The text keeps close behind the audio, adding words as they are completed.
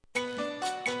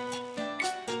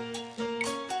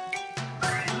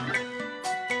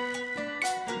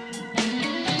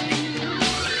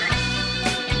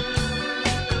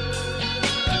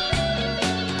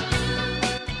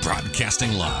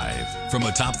Broadcasting live from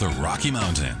atop the Rocky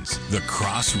Mountains, the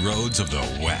crossroads of the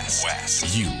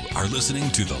West. You are listening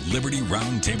to the Liberty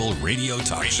Roundtable Radio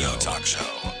Talk Show.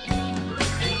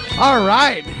 All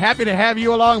right. Happy to have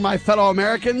you along, my fellow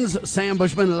Americans. Sam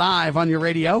Bushman live on your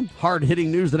radio. Hard-hitting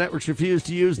news the networks refuse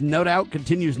to use, no doubt,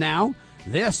 continues now.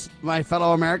 This, my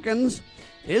fellow Americans,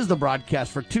 is the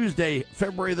broadcast for Tuesday,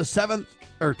 February the 7th.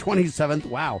 Or 27th,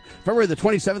 wow. February the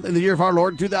 27th in the year of our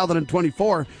Lord,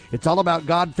 2024. It's all about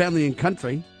God, family, and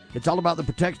country. It's all about the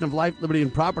protection of life, liberty,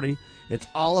 and property. It's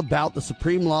all about the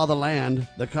supreme law of the land,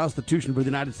 the Constitution for the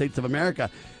United States of America.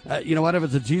 You know what? If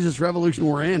it's a Jesus revolution,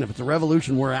 we're in. If it's a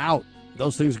revolution, we're out.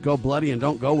 Those things go bloody and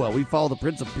don't go well. We follow the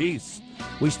Prince of Peace.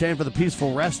 We stand for the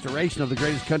peaceful restoration of the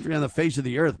greatest country on the face of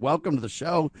the earth. Welcome to the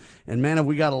show. And, man, have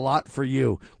we got a lot for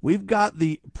you. We've got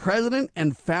the president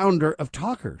and founder of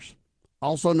Talkers,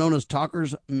 also known as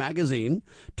Talkers Magazine,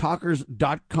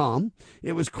 talkers.com.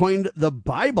 It was coined the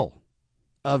Bible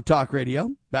of talk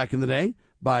radio back in the day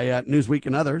by Newsweek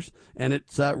and others, and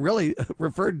it's really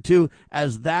referred to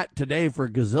as that today for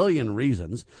a gazillion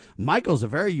reasons. Michael's a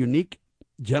very unique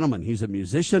gentleman. He's a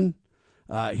musician.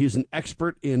 He's an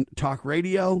expert in talk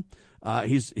radio.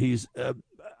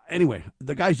 Anyway,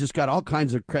 the guy's just got all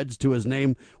kinds of creds to his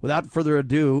name. Without further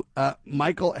ado,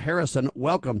 Michael Harrison,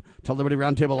 welcome to Liberty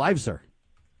Roundtable Live, sir.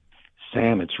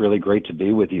 Sam, it's really great to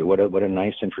be with you. What a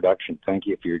nice introduction. Thank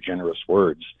you for your generous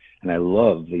words. And I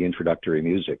love the introductory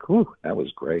music. Whew, that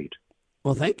was great.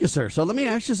 Well, thank you, sir. So let me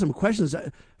ask you some questions.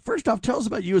 First off, tell us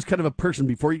about you as kind of a person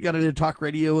before you got into talk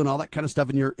radio and all that kind of stuff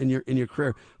in your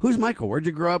career. Who's Michael? Where'd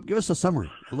you grow up? Give us a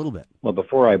summary, a little bit. Well,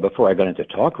 before I got into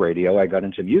talk radio, I got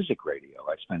into music radio.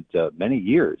 I spent many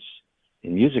years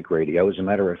in music radio. As a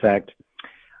matter of fact,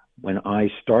 when I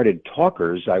started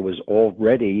Talkers, I was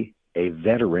already a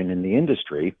veteran in the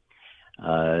industry,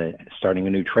 starting a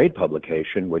new trade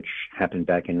publication, which happened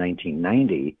back in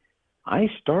 1990. I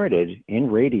started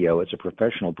in radio as a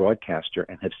professional broadcaster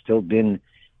and have still been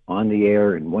on the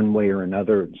air in one way or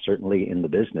another, and certainly in the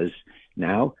business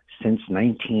now since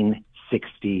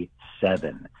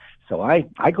 1967. So I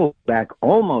go back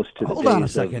almost to the days Hold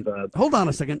on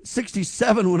a second.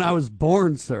 67 when I was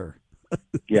born, sir.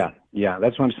 Yeah.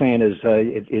 That's what I'm saying is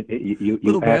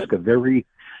you ask a very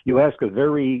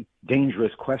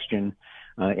dangerous question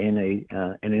in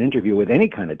an interview with any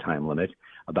kind of time limit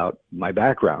about my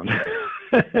background.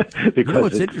 Because you know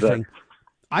what's interesting?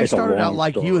 I started out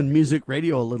like story. you in music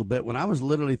radio a little bit. When I was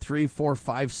literally 3, 4,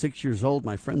 5, 6 years old,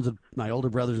 my older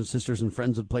brothers and sisters and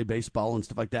friends would play baseball and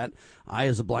stuff like that. I,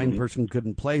 as a blind person,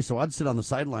 couldn't play, so I'd sit on the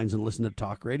sidelines and listen to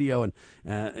talk radio and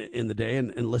in the day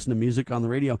and listen to music on the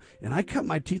radio. And I cut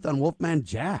my teeth on Wolfman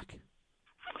Jack.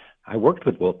 I worked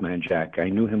with Wolfman Jack. I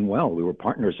knew him well. We were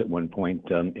partners at one point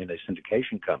in a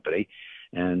syndication company.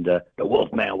 And the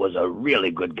Wolfman was a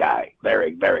really good guy.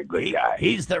 Very, very good guy.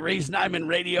 He's the reason I'm in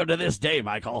radio to this day,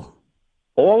 Michael.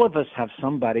 All of us have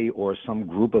somebody or some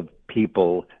group of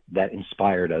people that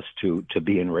inspired us to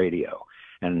be in radio.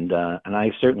 And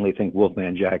I certainly think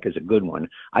Wolfman Jack is a good one.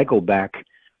 I go back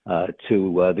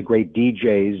to the great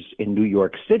DJs in New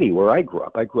York City, where I grew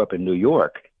up. I grew up in New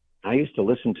York. I used to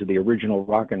listen to the original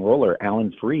rock and roller,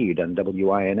 Alan Freed on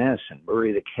WINS and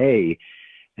Murray the K.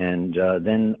 And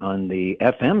then on the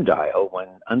FM dial,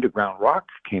 when underground rock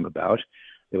came about,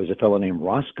 there was a fellow named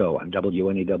Roscoe on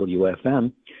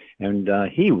WNEW-FM, and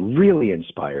he really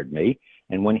inspired me.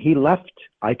 And when he left,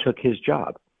 I took his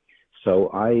job. So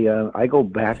I go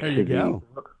back to the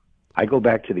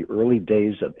early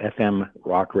days of FM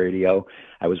rock radio.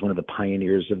 I was one of the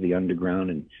pioneers of the underground,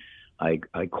 and I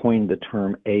coined the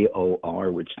term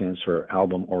AOR, which stands for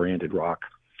album-oriented rock.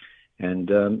 And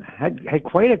had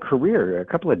quite a career, a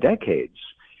couple of decades,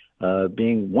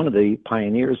 being one of the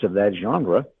pioneers of that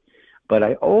genre. But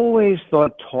I always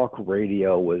thought talk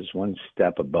radio was one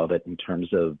step above it in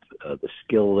terms of the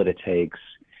skill that it takes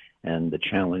and the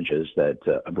challenges that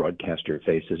a broadcaster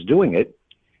faces doing it.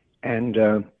 And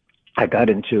I got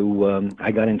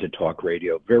into talk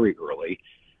radio very early.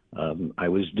 I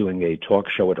was doing a talk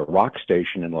show at a rock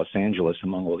station in Los Angeles,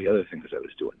 among all the other things I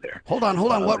was doing there. Hold on.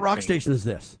 What rock station is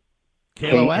this?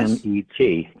 KLOS?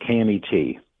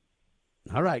 KMET.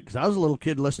 All right, because I was a little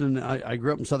kid listening. I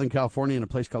grew up in Southern California in a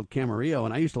place called Camarillo,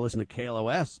 and I used to listen to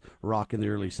KLOS rock in the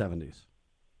early 70s.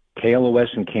 KLOS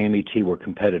and KMET were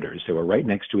competitors. They were right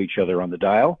next to each other on the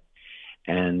dial,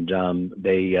 and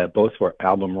they both were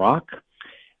album rock.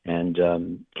 And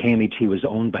KMET was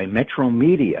owned by Metro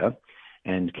Media,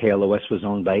 and KLOS was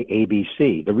owned by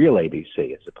ABC, the real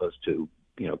ABC, as opposed to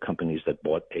companies that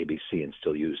bought ABC and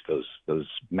still use those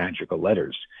magical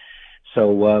letters.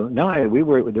 So no, we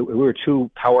were two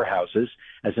powerhouses.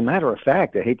 As a matter of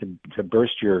fact, I hate to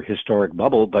burst your historic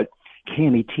bubble, but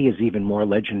KMET is even more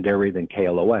legendary than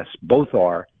KLOS. Both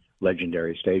are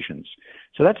legendary stations.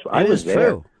 So I was there.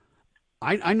 True.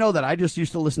 I know that. I just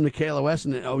used to listen to KLOS,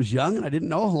 and I was young, and I didn't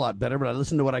know a whole lot better, but I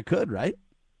listened to what I could, right?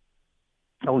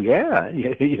 Oh yeah,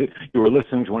 you were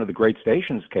listening to one of the great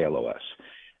stations, KLOS,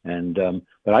 and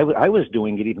but I was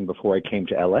doing it even before I came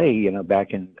to LA,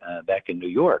 back in New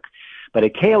York. But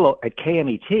at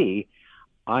KMET,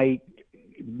 I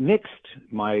mixed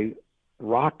my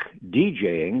rock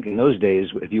DJing. In those days,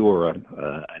 if you were an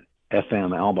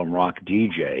FM album rock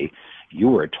DJ, you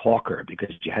were a talker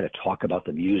because you had to talk about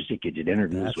the music. You did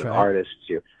interviews with artists.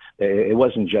 It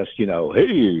wasn't just, hey,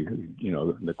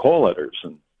 the call letters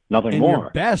and nothing more. Your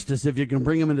best is if you can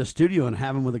bring them in the studio and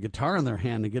have them with a guitar in their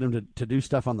hand and get them to do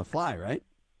stuff on the fly, right?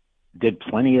 Did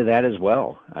plenty of that as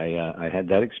well. I had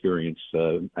that experience,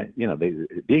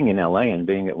 being in LA and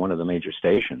being at one of the major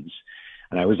stations.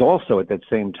 And I was also, at that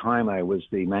same time, I was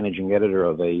the managing editor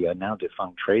of a now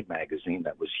defunct trade magazine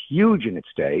that was huge in its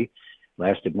day,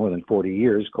 lasted more than 40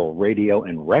 years, called Radio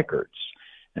and Records.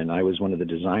 And I was one of the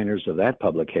designers of that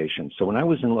publication. So when I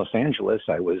was in Los Angeles,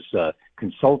 I was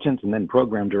consultant and then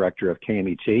program director of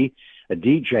KMET, a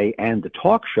DJ and the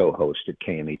talk show host at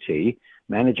KMET,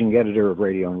 managing editor of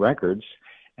Radio and Records,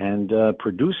 and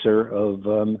producer of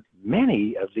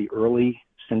many of the early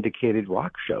syndicated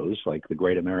rock shows like the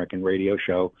Great American Radio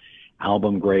Show,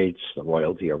 Album Greats, The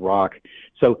Royalty of Rock.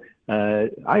 So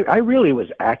I really was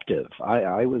active.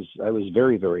 I was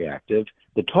very, very active.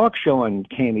 The talk show on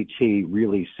KMET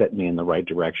really set me in the right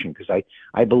direction because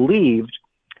I believed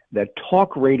that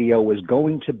talk radio was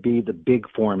going to be the big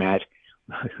format,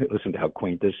 listen to how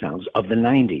quaint this sounds, of the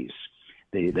 90s,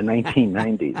 the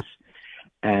 1990s.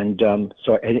 And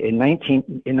so in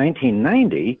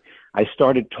 1990, I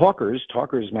started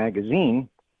Talkers Magazine,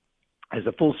 as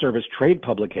a full-service trade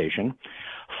publication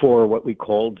for what we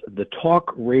called the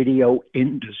talk radio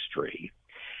industry.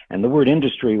 And the word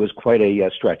industry was quite a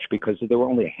stretch because there were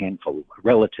only a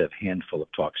relative handful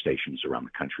of talk stations around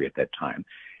the country at that time.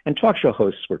 And talk show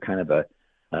hosts were kind of a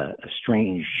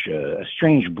strange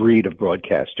breed of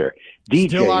broadcaster.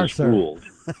 DJs ruled.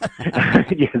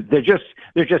 Yeah,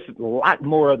 there's just a lot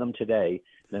more of them today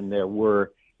than there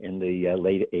were in the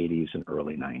late 80s and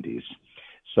early 90s.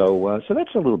 So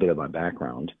that's a little bit of my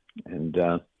background, and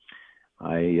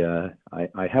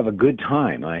I have a good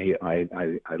time. I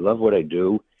love what I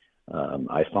do.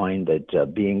 I find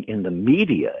that being in the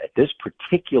media at this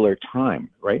particular time,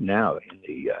 right now in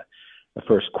the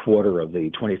first quarter of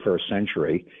the 21st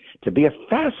century, to be a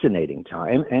fascinating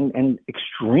time and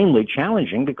extremely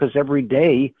challenging because every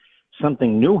day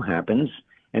something new happens,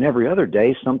 and every other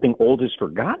day something old is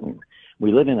forgotten.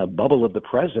 We live in a bubble of the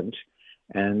present,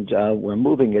 and we're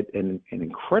moving at an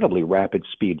incredibly rapid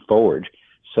speed forward.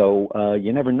 So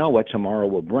you never know what tomorrow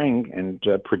will bring, and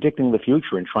predicting the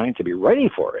future and trying to be ready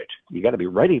for it. You got to be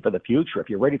ready for the future. If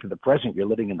you're ready for the present, you're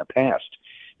living in the past.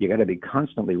 You got to be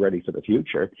constantly ready for the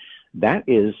future. That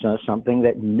is something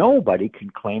that nobody can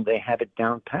claim they have it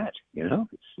down pat.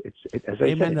 It's as I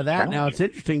Amen said, to that. Now it's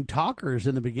interesting. Talkers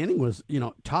in the beginning was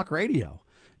talk radio.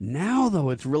 Now,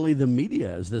 though, it's really the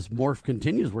media as this morph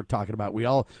continues we're talking about.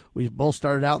 We both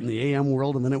started out in the AM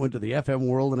world, and then it went to the FM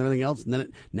world and everything else. And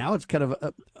then now it's kind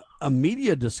of a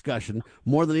media discussion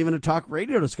more than even a talk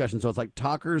radio discussion. So it's like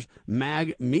Talkers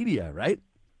Mag Media, right?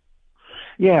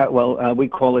 Yeah, well, we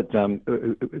call it,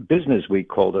 Business Week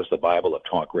called us the Bible of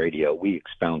Talk Radio. We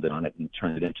expounded on it and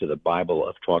turned it into the Bible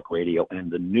of Talk Radio and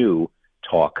the new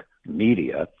talk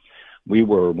media. We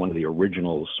were one of the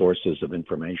original sources of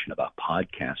information about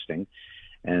podcasting,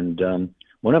 and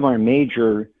one of our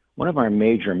major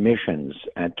missions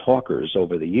at Talkers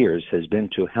over the years has been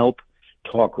to help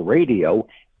talk radio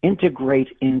integrate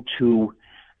into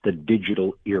the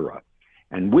digital era.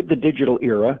 And with the digital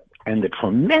era and the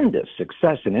tremendous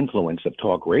success and influence of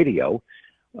talk radio,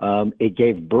 it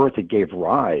gave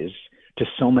rise to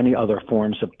so many other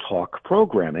forms of talk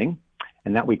programming,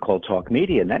 and that we call talk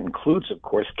media, and that includes, of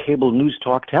course, cable news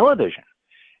talk television.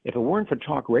 If it weren't for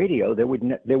talk radio, there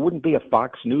wouldn't be a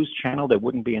Fox News channel, there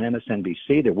wouldn't be an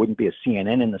MSNBC, there wouldn't be a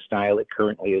CNN in the style it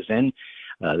currently is in.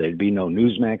 There'd be no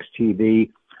Newsmax TV,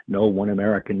 no One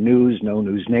American News, no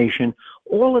News Nation.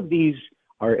 All of these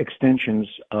are extensions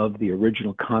of the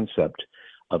original concept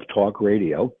of talk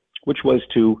radio, which was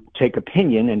to take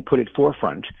opinion and put it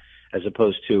forefront, as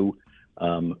opposed to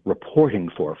reporting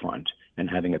forefront and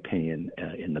having opinion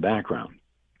in the background.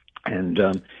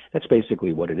 And that's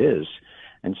basically what it is.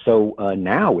 And so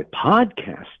now with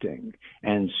podcasting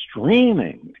and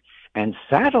streaming and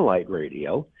satellite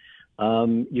radio,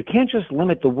 You can't just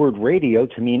limit the word radio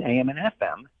to mean AM and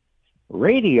FM.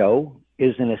 Radio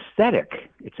is an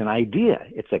aesthetic. It's an idea.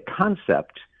 It's a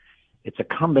concept. It's a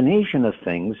combination of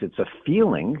things. It's a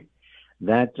feeling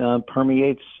that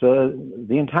permeates the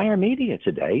entire media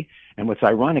today. And what's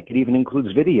ironic, it even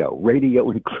includes video.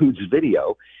 Radio includes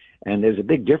video. And there's a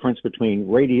big difference between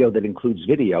radio that includes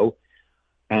video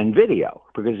and video.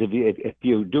 Because if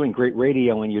you're doing great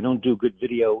radio and you don't do good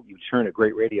video, you turn a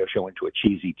great radio show into a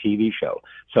cheesy TV show.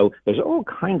 So there's all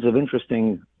kinds of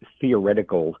interesting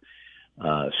theoretical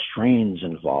strains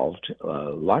involved,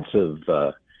 lots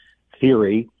of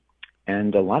theory,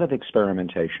 and a lot of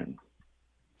experimentation.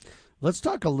 Let's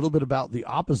talk a little bit about the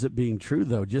opposite being true,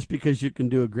 though. Just because you can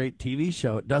do a great TV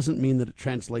show, it doesn't mean that it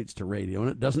translates to radio, and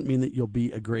it doesn't mean that you'll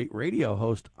be a great radio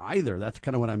host either. That's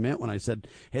kind of what I meant when I said,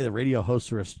 hey, the radio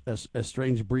hosts are a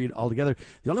strange breed altogether.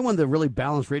 The only one that really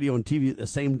balanced radio and TV at the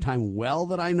same time well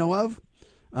that I know of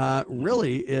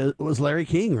was Larry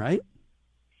King, right?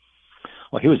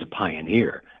 Well, he was a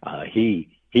pioneer. He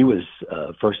was,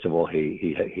 first of all,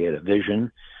 he had a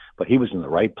vision, but he was in the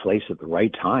right place at the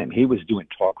right time. He was doing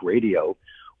talk radio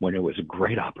when it was a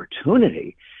great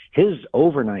opportunity. His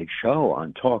overnight show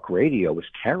on talk radio was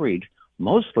carried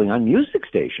mostly on music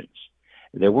stations.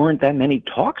 There weren't that many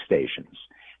talk stations,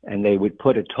 and they would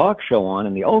put a talk show on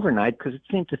in the overnight because it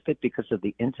seemed to fit because of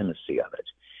the intimacy of it.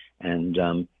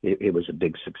 And it was a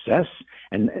big success.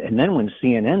 And then when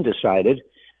CNN decided,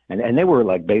 and they were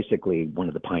like basically one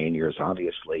of the pioneers,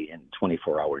 obviously, in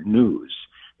 24-hour news.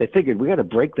 They figured we got to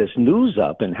break this news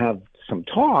up and have some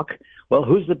talk. Well,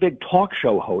 who's the big talk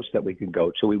show host that we can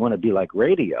go to? We want to be like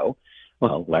radio.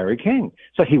 Well, Larry King.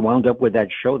 So he wound up with that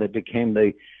show that became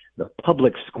the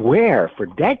public square for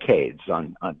decades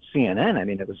on CNN. I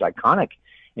mean, it was iconic.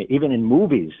 Even in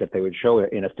movies, if they would show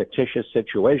in a fictitious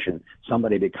situation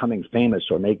somebody becoming famous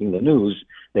or making the news,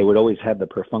 they would always have the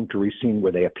perfunctory scene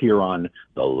where they appear on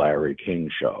the Larry King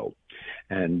Show.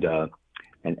 And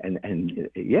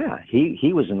yeah,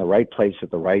 he was in the right place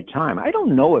at the right time. I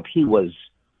don't know if he was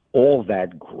all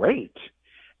that great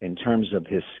in terms of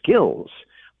his skills,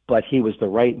 but he was the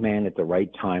right man at the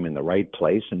right time in the right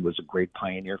place and was a great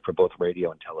pioneer for both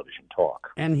radio and television talk.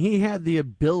 And he had the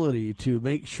ability to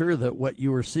make sure that what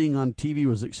you were seeing on TV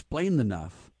was explained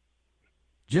enough,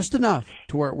 just enough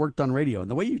to where it worked on radio.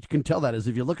 And the way you can tell that is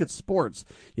if you look at sports,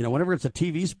 you know, whenever it's a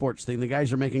TV sports thing, the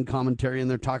guys are making commentary and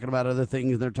they're talking about other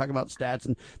things, and they're talking about stats,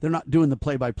 and they're not doing the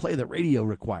play-by-play that radio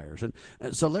requires. And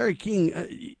so Larry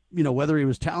King, you know, whether he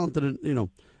was talented, you know,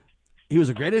 he was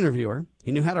a great interviewer.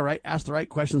 He knew how to ask the right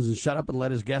questions and shut up and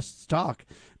let his guests talk.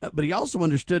 But he also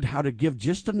understood how to give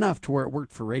just enough to where it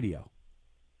worked for radio.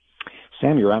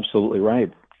 Sam, you're absolutely right.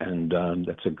 And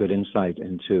that's a good insight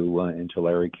into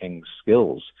Larry King's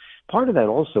skills. Part of that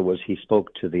also was he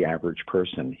spoke to the average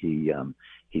person.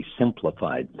 He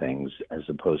simplified things as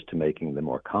opposed to making them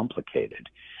more complicated.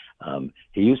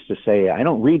 He used to say, I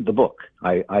don't read the book.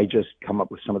 I just come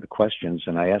up with some of the questions,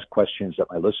 and I ask questions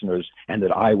that my listeners and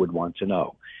that I would want to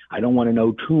know. I don't want to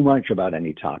know too much about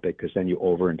any topic because then you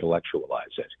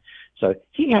over-intellectualize it. So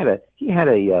he had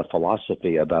a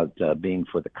philosophy about being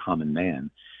for the common man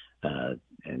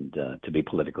and to be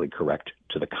politically correct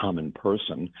to the common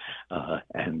person.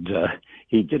 And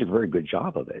he did a very good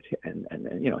job of it. And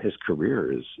you know, his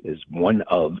career is one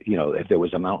of, you know, if there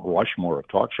was a Mount Rushmore of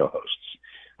talk show hosts,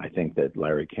 I think that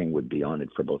Larry King would be on it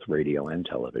for both radio and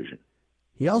television.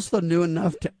 He also knew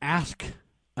enough to ask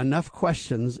enough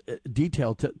questions,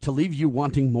 detailed, to leave you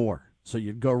wanting more. So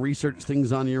you'd go research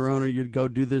things on your own, or you'd go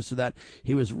do this or that.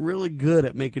 He was really good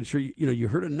at making sure you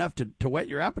heard enough to whet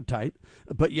your appetite,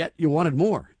 but yet you wanted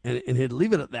more. And he'd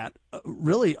leave it at that,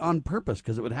 really on purpose,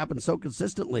 because it would happen so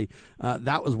consistently.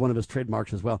 That was one of his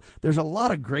trademarks as well. There's a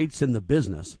lot of greats in the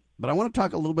business, but I want to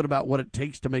talk a little bit about what it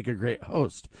takes to make a great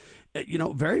host. You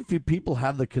know, very few people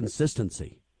have the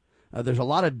consistency. There's a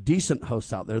lot of decent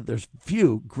hosts out there. There's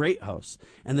few great hosts.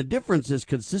 And the difference is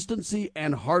consistency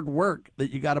and hard work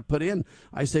that you got to put in.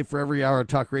 I say for every hour of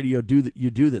talk radio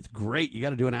you do that's great, you got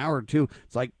to do an hour or two.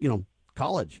 It's like, you know,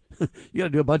 college. You got to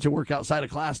do a bunch of work outside of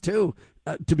class too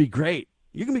to be great.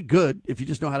 You can be good if you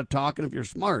just know how to talk and if you're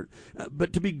smart.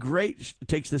 But to be great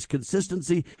takes this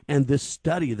consistency and this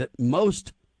study that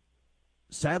most,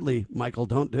 sadly, Michael,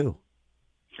 don't do.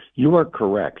 You are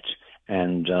correct.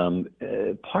 And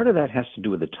part of that has to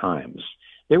do with the times.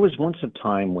 There was once a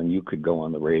time when you could go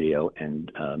on the radio and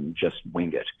just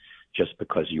wing it, just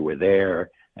because you were there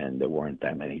and there weren't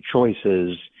that many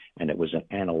choices, and it was an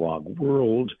analog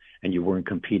world, and you weren't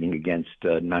competing against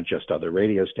not just other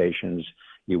radio stations.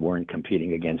 You weren't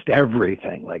competing against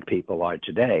everything like people are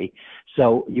today.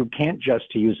 So you can't just,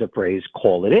 to use a phrase,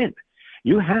 call it in.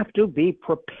 You have to be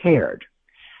prepared.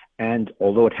 And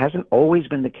although it hasn't always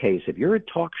been the case, if you're a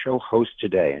talk show host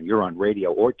today and you're on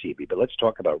radio or TV, but let's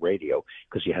talk about radio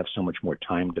because you have so much more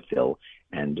time to fill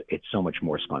and it's so much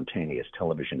more spontaneous.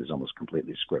 Television is almost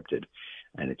completely scripted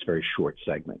and it's very short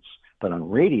segments. But on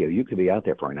radio, you could be out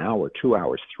there for an hour, 2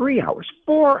 hours, 3 hours,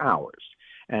 4 hours.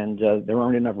 And there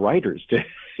aren't enough writers to,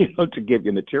 to give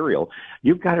you material.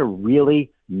 You've got to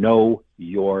really know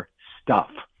your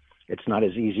stuff. It's not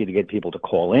as easy to get people to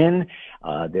call in.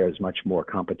 There's much more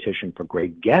competition for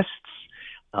great guests.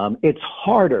 It's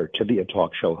harder to be a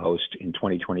talk show host in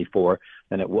 2024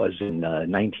 than it was in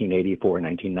 1984,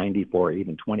 1994,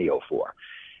 even 2004.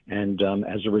 And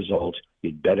as a result,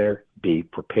 you'd better be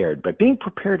prepared. But being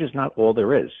prepared is not all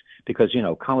there is because,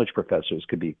 college professors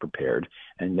could be prepared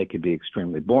and they could be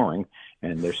extremely boring.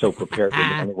 And they're so prepared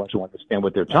that no one wants to understand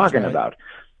what they're talking about.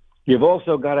 You've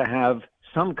also got to have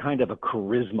some kind of a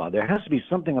charisma. There has to be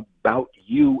something about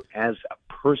you as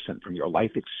a person, from your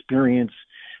life experience,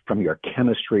 from your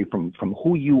chemistry, from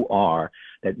who you are,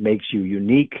 that makes you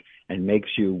unique and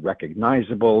makes you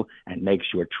recognizable and makes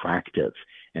you attractive.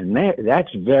 And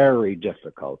that's very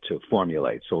difficult to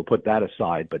formulate. So we'll put that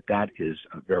aside, but that is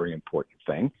a very important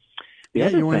thing.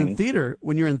 In theater.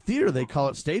 When you're in theater, they call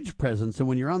it stage presence, and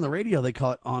when you're on the radio, they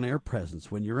call it on-air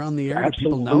presence. When you're on the air, do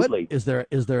people know it? Is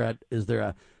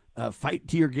there a fight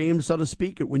to your game, so to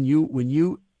speak? When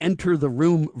you enter the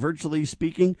room, virtually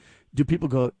speaking, do people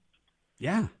go,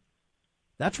 "Yeah,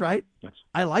 that's right.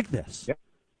 I like this." Yeah.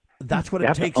 That's what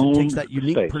it takes. It takes that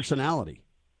unique personality.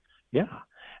 Yeah.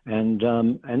 And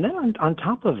then on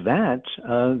top of that,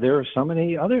 there are so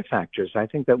many other factors. I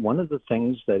think that one of the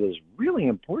things that is really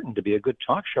important to be a good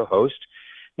talk show host,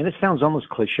 and it sounds almost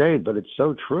cliched, but it's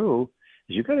so true,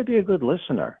 is you got to be a good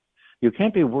listener. You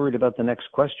can't be worried about the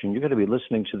next question. You got to be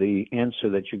listening to the answer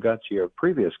that you got to your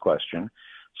previous question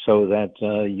so that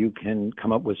you can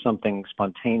come up with something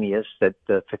spontaneous that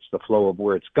fits the flow of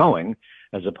where it's going,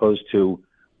 as opposed to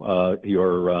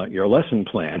your lesson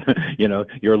plan,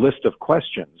 your list of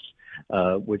questions,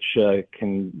 which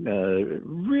can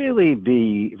really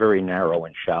be very narrow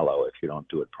and shallow if you don't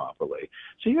do it properly.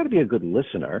 So you got to be a good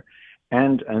listener.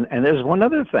 And there's one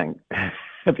other thing,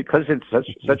 because it's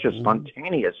such a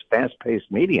spontaneous,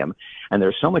 fast-paced medium, and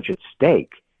there's so much at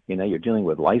stake. You're dealing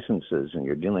with licenses, and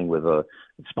you're dealing with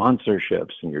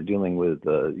sponsorships, and you're dealing with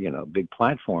big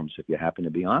platforms if you happen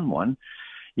to be on one.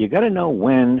 You got to know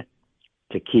when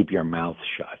to keep your mouth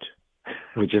shut,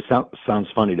 which just sounds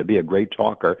funny. To be a great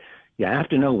talker, you have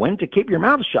to know when to keep your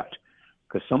mouth shut,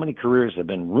 because so many careers have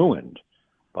been ruined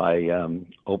by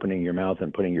opening your mouth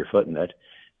and putting your foot in it,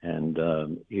 and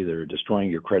either destroying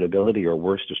your credibility or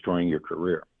worse, destroying your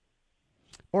career.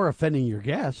 Or offending your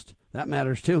guest. That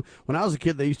matters too. When I was a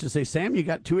kid, they used to say, "Sam, you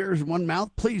got 2 ears and 1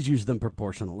 mouth. Please use them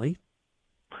proportionally."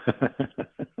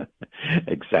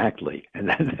 Exactly. And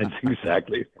that's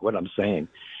exactly what I'm saying.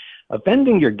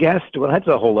 Offending your guest, well, that's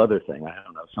a whole other thing. I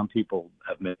don't know. Some people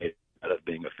have made it out of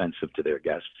being offensive to their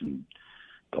guests and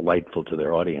delightful to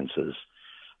their audiences.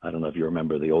 I don't know if you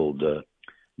remember the old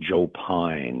Joe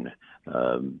Pine,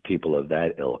 people of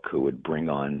that ilk who would bring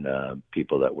on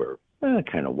people that were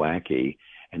kind of wacky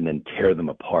and then tear them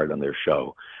apart on their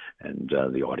show, and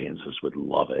the audiences would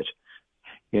love it.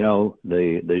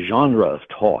 The genre of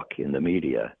talk in the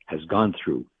media has gone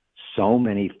through so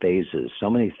many phases. So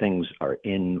many things are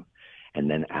in and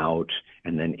then out,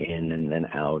 and then in and then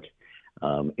out.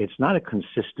 It's not a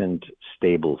consistent,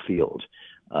 stable field.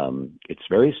 It's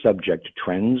very subject to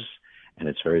trends, and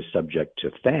it's very subject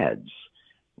to fads.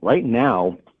 Right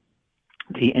now,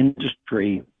 the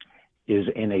industry is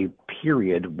in a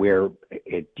period where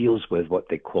it deals with what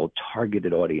they call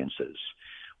targeted audiences,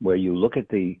 where you look at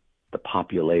the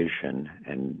population,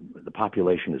 and the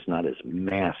population is not as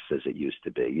mass as it used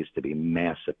to be. It used to be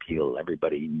mass appeal.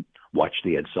 Everybody watched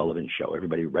the Ed Sullivan Show.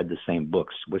 Everybody read the same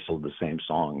books, whistled the same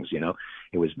songs.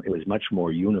 It was much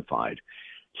more unified.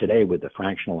 Today, with the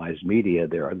fractionalized media,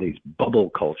 there are these bubble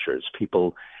cultures.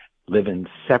 People live in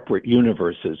separate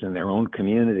universes in their own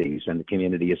communities, and the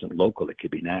community isn't local. It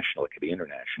could be national. It could be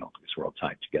international, because we're all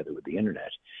tied together with the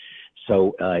internet.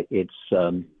 So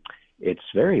it's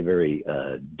very, very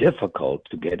difficult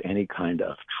to get any kind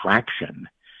of traction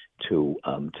to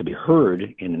be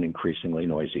heard in an increasingly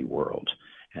noisy world.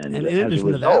 And in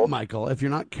addition to that, Michael, if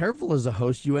you're not careful as a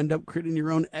host, you end up creating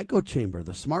your own echo chamber.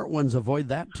 The smart ones avoid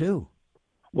that too.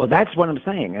 Well, that's what I'm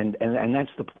saying, and that's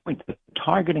the point. The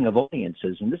targeting of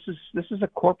audiences, and this is a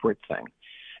corporate thing.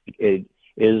 It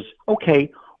is, okay,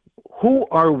 who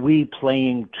are we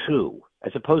playing to,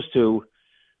 as opposed to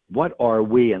what are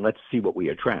we, and let's see what we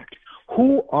attract.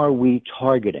 Who are we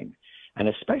targeting? And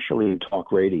especially in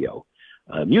talk radio,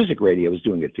 Music radio was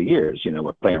doing it for years. You know,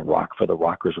 we're playing rock for the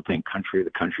rockers, we're playing country,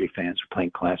 the country fans, we're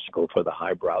playing classical for the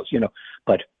highbrows, you know.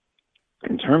 But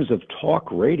in terms of talk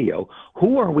radio,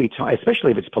 who are we,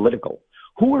 especially if it's political,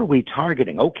 who are we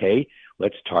targeting? Okay,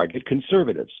 let's target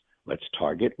conservatives. Let's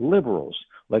target liberals.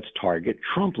 Let's target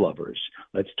Trump lovers.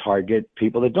 Let's target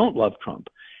people that don't love Trump.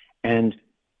 And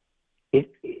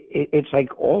it's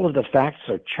like all of the facts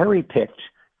are cherry-picked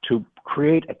to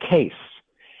create a case.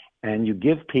 And you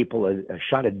give people a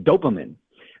shot at dopamine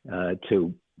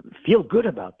to feel good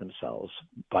about themselves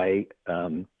by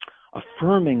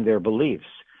affirming their beliefs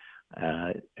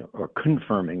or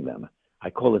confirming them. I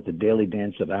call it the daily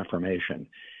dance of affirmation.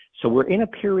 So we're in a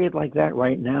period like that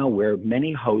right now where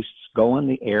many hosts go on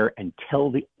the air and tell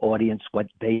the audience what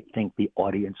they think the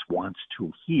audience wants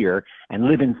to hear and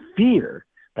live in fear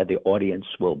that the audience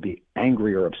will be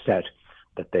angry or upset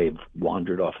that they've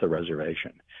wandered off the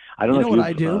reservation. I don't know what if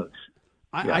I do?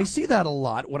 I see that a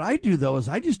lot. What I do, though, is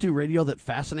I just do radio that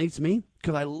fascinates me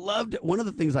because one of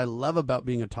the things I love about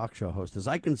being a talk show host is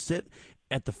I can sit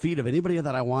at the feet of anybody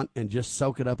that I want and just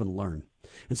soak it up and learn.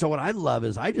 And so what I love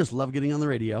is I just love getting on the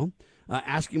radio,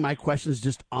 asking my questions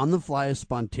just on the fly, as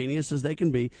spontaneous as they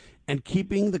can be, and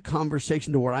keeping the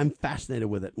conversation to where I'm fascinated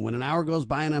with it. When an hour goes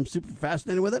by and I'm super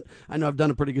fascinated with it, I know I've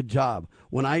done a pretty good job.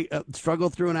 When I struggle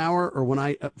through an hour, or when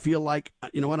I feel like,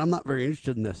 you know what, I'm not very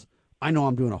interested in this, I know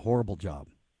I'm doing a horrible job.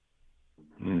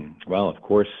 Well, of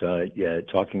course,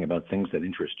 talking about things that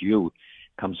interest you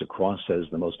comes across as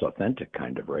the most authentic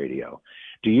kind of radio.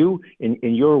 Do you, in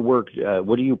your work,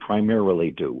 what do you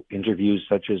primarily do? Interviews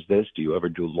such as this? Do you ever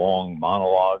do long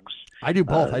monologues? I do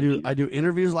both. I do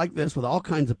interviews like this with all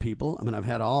kinds of people. I mean, I've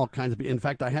had all kinds of people. In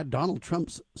fact, I had Donald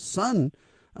Trump's son,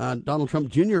 Donald Trump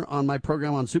Jr., on my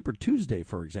program on Super Tuesday,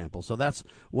 for example. So that's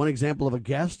one example of a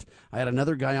guest. I had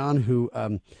another guy on who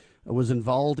was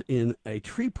involved in a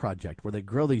tree project where they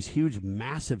grow these huge,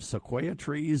 massive sequoia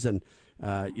trees and,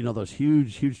 those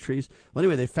huge, huge trees. Well,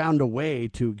 anyway, they found a way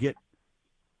to get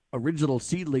original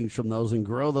seedlings from those and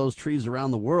grow those trees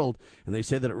around the world. And they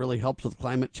say that it really helps with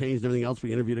climate change and everything else.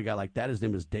 We interviewed a guy like that. His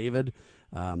name is David.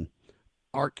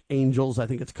 Archangels, I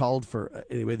think it's called, for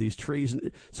anyway, these trees.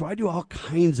 And so I do all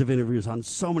kinds of interviews on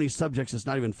so many subjects, it's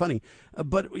not even funny.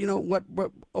 But, you know, what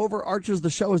overarches the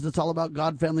show is it's all about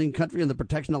God, family, and country, and the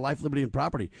protection of life, liberty, and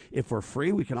property. If we're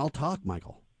free, we can all talk,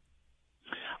 Michael.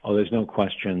 Oh, there's no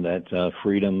question that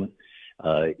freedom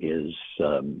is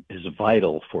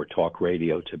vital for talk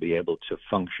radio to be able to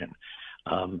function.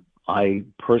 I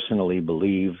personally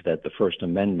believe that the First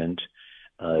Amendment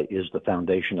is the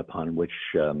foundation upon which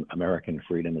American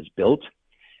freedom is built.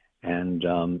 And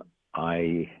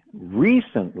I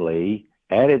recently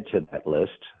added to that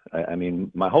list, I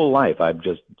mean, my whole life, I've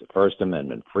just, First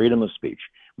Amendment, freedom of speech.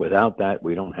 Without that,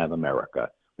 we don't have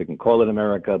America. We can call it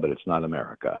America, but it's not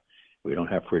America. We don't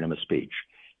have freedom of speech.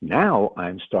 Now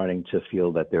I'm starting to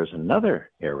feel that there's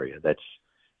another area that's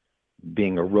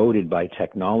being eroded by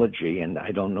technology, and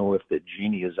I don't know if the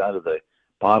genie is out of the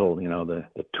bottle, you know, the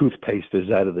toothpaste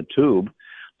is out of the tube,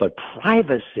 but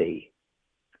privacy,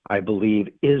 I believe,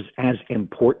 is as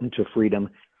important to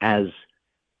freedom as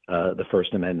the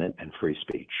First Amendment and free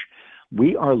speech.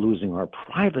 We are losing our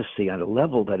privacy at a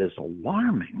level that is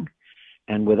alarming,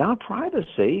 and without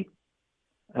privacy,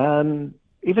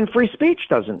 even free speech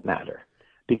doesn't matter.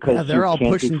 Because they're all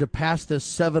pushing to pass this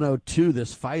 702,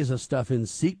 this FISA stuff, in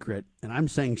secret. And I'm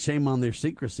saying shame on their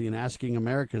secrecy and asking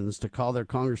Americans to call their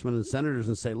congressmen and senators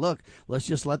and say, look, let's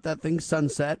just let that thing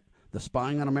sunset. The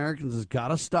spying on Americans has got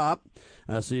to stop.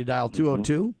 So you dial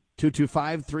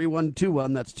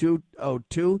 202-225-3121. That's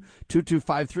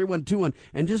 202-225-3121.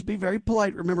 And just be very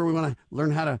polite. Remember, we want to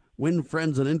learn how to win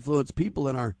friends and influence people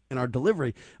in our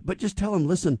delivery. But just tell them,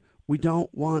 listen, we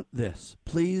don't want this.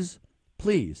 Please,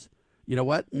 please. You know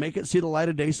what? Make it see the light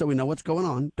of day so we know what's going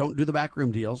on. Don't do the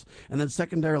backroom deals. And then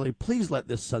secondarily, please let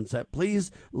this sunset.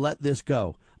 Please let this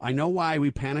go. I know why we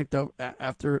panicked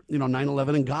after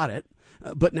 9/11 and got it,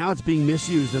 but now it's being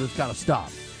misused and it's got to stop.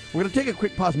 We're going to take a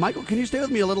quick pause. Michael, can you stay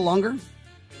with me a little longer?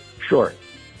 Sure.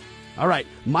 All right.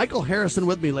 Michael Harrison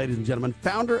with me, ladies and gentlemen,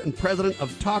 founder and president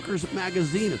of Talkers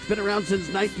Magazine. It's been around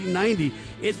since 1990.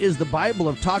 It is the Bible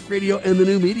of talk radio and the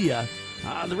new media.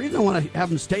 The reason I want to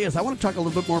have him stay is I want to talk a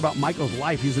little bit more about Michael's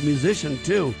life. He's a musician,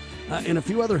 too, and a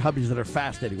few other hobbies that are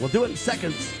fascinating. We'll do it in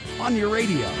seconds on your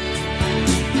radio.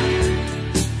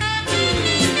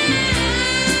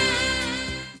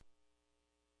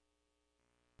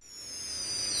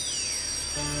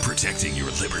 Protecting your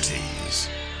liberties.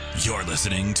 You're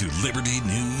listening to Liberty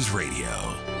News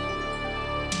Radio.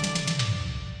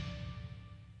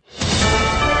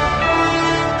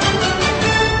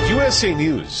 USA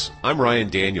News, I'm Ryan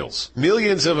Daniels.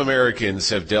 Millions of Americans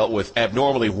have dealt with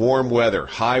abnormally warm weather,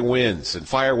 high winds, and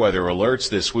fire weather alerts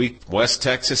this week from West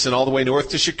Texas and all the way north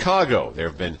to Chicago. There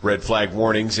have been red flag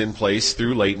warnings in place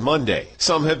through late Monday.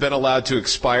 Some have been allowed to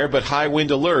expire, but high wind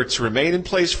alerts remain in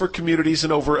place for communities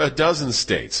in over a dozen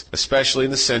states, especially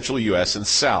in the central U.S. and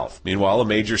south. Meanwhile, a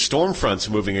major storm front's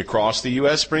moving across the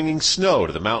U.S., bringing snow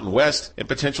to the Mountain West and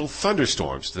potential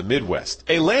thunderstorms to the Midwest.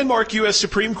 A landmark U.S.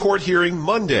 Supreme Court hearing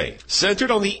Monday centered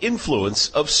on the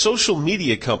influence of social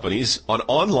media companies on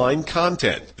online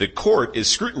content. The court is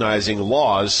scrutinizing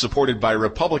laws supported by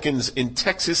Republicans in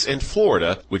Texas and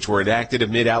Florida, which were enacted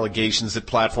amid allegations that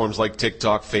platforms like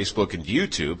TikTok, Facebook, and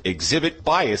YouTube exhibit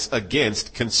bias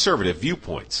against conservative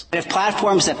viewpoints. If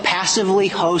platforms that passively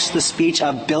host the speech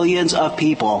of billions of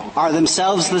people are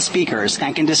themselves the speakers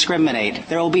and can discriminate,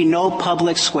 there will be no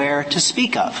public square to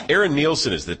speak of. Aaron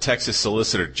Nielsen is the Texas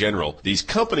Solicitor General. These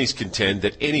companies contend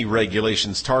that any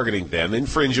regulations targeting them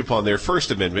infringe upon their First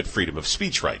Amendment freedom of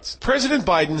speech rights. President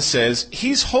Biden says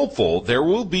he's hopeful there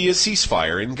will be a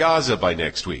ceasefire in Gaza by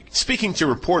next week. Speaking to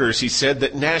reporters, he said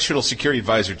that National Security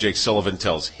Advisor Jake Sullivan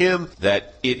tells him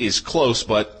that it is close,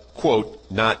 but quote,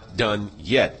 not done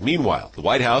yet. Meanwhile, the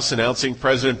White House announcing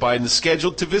President Biden is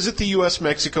scheduled to visit the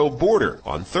U.S.-Mexico border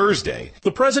on Thursday.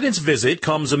 The president's visit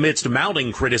comes amidst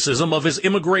mounting criticism of his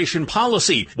immigration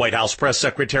policy. White House Press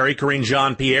Secretary Karine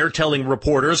Jean-Pierre telling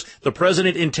reporters the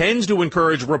president intends to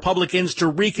encourage Republicans to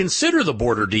reconsider the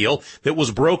border deal that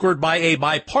was brokered by a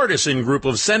bipartisan group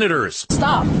of senators.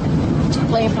 Stop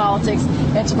playing politics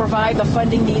and to provide the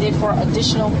funding needed for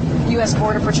additional U.S.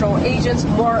 Border Patrol agents,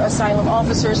 more asylum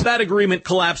officers. That agreement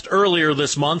collapsed earlier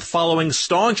this month following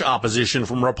staunch opposition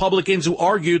from Republicans who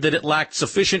argued that it lacked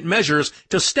sufficient measures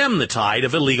to stem the tide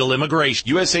of illegal immigration.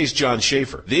 USA's John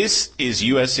Schaefer. This is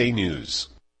USA News.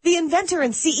 The inventor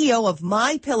and CEO of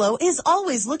MyPillow is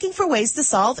always looking for ways to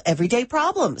solve everyday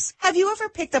problems. Have you ever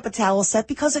picked up a towel set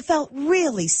because it felt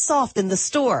really soft in the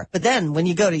store, but then when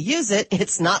you go to use it,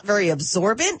 it's not very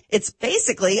absorbent? It's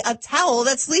basically a towel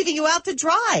that's leaving you out to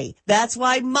dry. That's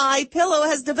why MyPillow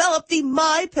has developed the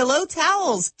MyPillow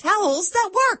towels. Towels that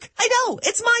work. I know,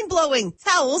 it's mind-blowing.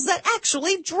 Towels that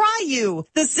actually dry you.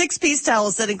 The 6-piece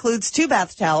towel set includes 2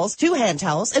 bath towels, 2 hand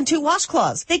towels, and 2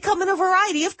 washcloths. They come in a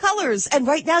variety of colors, and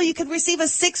right now you can receive a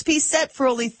 6-piece set for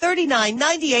only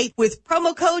 $39.98 with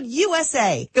promo code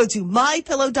USA. Go to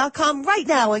MyPillow.com right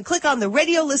now and click on the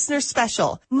radio listener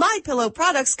special. MyPillow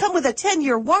products come with a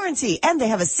 10-year warranty and they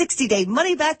have a 60-day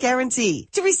money-back guarantee.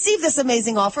 To receive this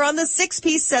amazing offer on the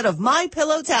 6-piece set of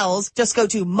MyPillow towels, just go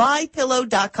to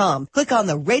MyPillow.com. Click on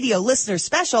the radio listener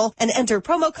special and enter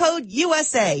promo code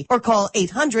USA or call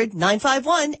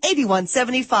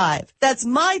 800-951-8175. That's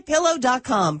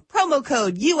MyPillow.com. Promo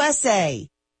code USA.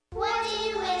 What do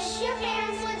you wish your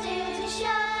parents would do to show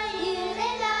you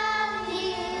they love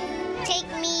you? Take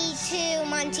me to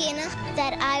Montana.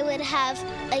 That I would have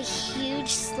a huge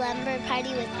slumber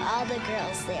party with all the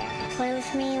girls there. Play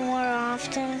with me more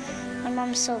often. My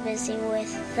mom's so busy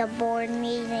with the board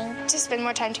meeting. To spend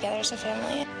more time together as a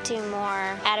family. Do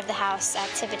more out-of-the-house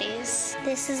activities.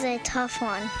 This is a tough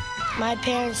one. My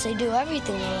parents, they do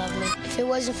everything. They love me. If it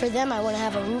wasn't for them, I wouldn't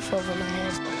have a roof over my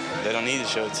head. They don't need to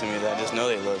show it to me. I just know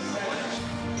they love me.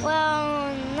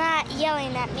 Well, not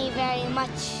yelling at me very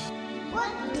much.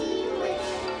 What do you wish?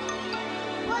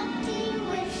 What do you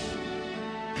wish?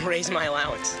 Raise my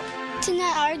allowance. To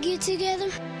not argue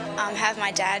together. Have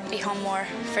my dad be home more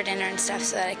for dinner and stuff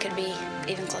so that I could be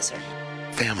even closer.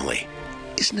 Family.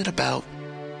 Isn't it about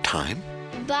time?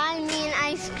 Buy me an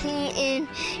ice cream and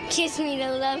kiss me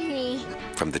to love me.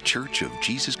 From the Church of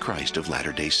Jesus Christ of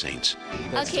Latter-day Saints.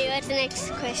 Okay, what's the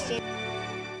next question?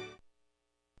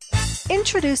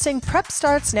 Introducing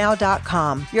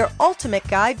PrepStartsNow.com, your ultimate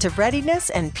guide to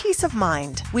readiness and peace of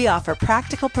mind. We offer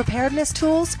practical preparedness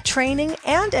tools, training,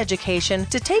 and education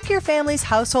to take your family's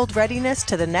household readiness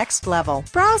to the next level.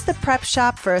 Browse the prep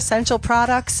shop for essential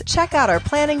products, check out our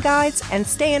planning guides, and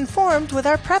stay informed with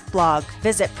our prep blog.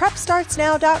 Visit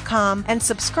PrepStartsNow.com and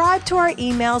subscribe to our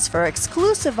emails for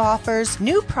exclusive offers,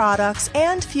 new products,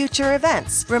 and future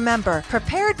events. Remember,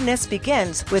 preparedness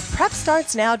begins with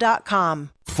PrepStartsNow.com.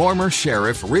 Former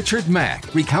Sheriff Richard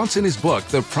Mack recounts in his book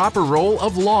The Proper Role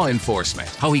of Law Enforcement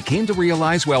how he came to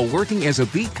realize while working as a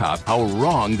beat cop how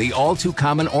wrong the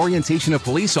all-too-common orientation of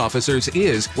police officers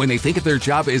is when they think of their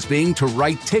job as being to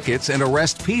write tickets and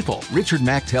arrest people. Richard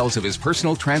Mack tells of his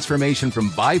personal transformation from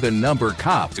by-the-number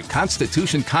cop to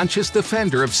Constitution-conscious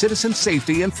defender of citizen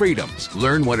safety and freedoms.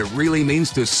 Learn what it really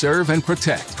means to serve and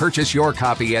protect. Purchase your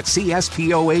copy at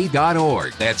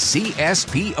CSPOA.org. That's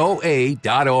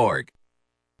CSPOA.org.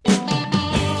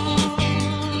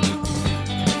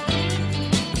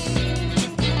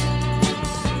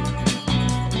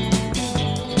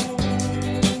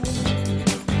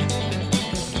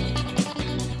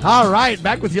 All right,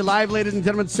 back with you live, ladies and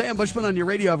gentlemen. Sam Bushman on your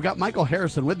radio. I've got Michael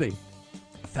Harrison with me,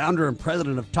 founder and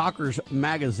president of Talkers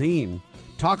Magazine,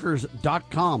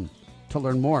 talkers.com to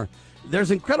learn more.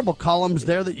 There's incredible columns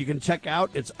there that you can check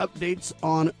out. It's updates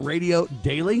on radio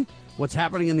daily, what's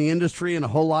happening in the industry, and a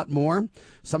whole lot more.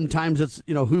 Sometimes it's,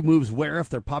 who moves where, if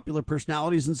they're popular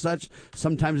personalities and such.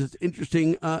 Sometimes it's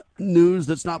interesting news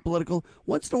that's not political.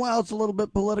 Once in a while, it's a little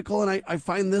bit political, and I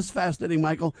find this fascinating,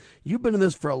 Michael. You've been in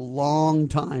this for a long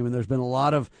time, and there's been a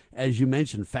lot of, as you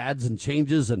mentioned, fads and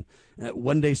changes, and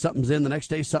one day something's in, the next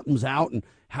day something's out, and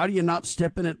how do you not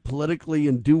step in it politically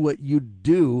and do what you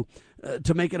do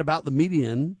to make it about the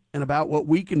median and about what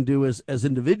we can do as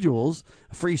individuals,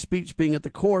 free speech being at the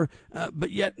core,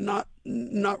 but yet not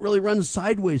really run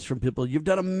sideways from people. You've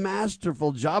done a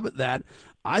masterful job at that.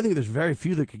 I think there's very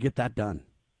few that could get that done.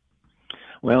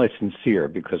 Well, it's sincere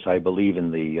because I believe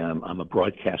in I'm a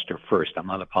broadcaster first. I'm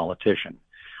not a politician.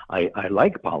 I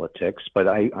like politics, but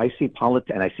I see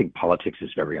and I think politics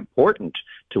is very important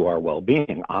to our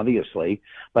well-being, obviously,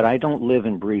 but I don't live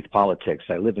and breathe politics.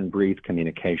 I live and breathe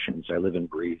communications. I live and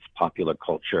breathe popular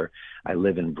culture. I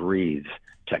live and breathe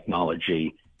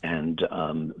technology and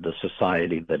the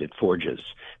society that it forges.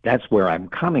 That's where I'm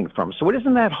coming from. So it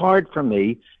isn't that hard for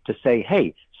me to say,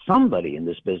 hey, somebody in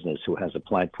this business who has a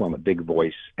platform, a big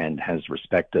voice, and has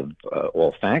respect of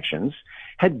all factions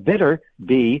had better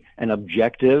be an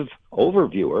objective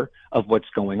overviewer of what's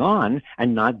going on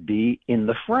and not be in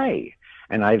the fray.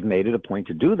 And I've made it a point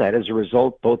to do that. As a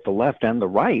result, both the left and the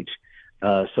right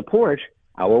support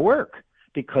our work.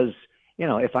 Because,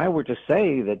 if I were to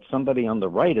say that somebody on the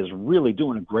right is really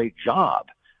doing a great job,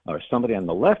 or somebody on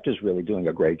the left is really doing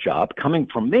a great job, coming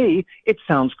from me, it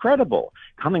sounds credible.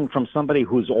 Coming from somebody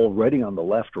who's already on the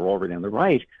left or already on the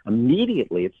right,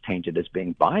 immediately it's tainted as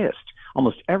being biased.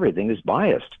 Almost everything is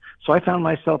biased. So I found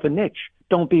myself a niche.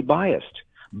 Don't be biased.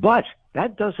 But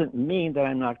that doesn't mean that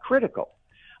I'm not critical.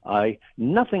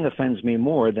 Nothing offends me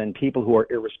more than people who are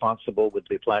irresponsible with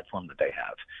the platform that they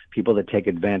have, people that take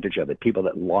advantage of it, people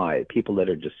that lie, people that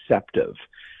are deceptive.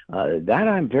 That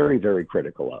I'm very, very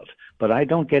critical of. But I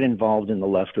don't get involved in the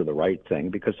left or the right thing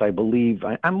because I believe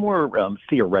I'm more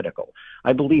theoretical.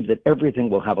 I believe that everything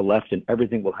will have a left and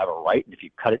everything will have a right. And if you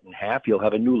cut it in half, you'll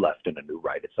have a new left and a new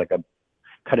right. It's like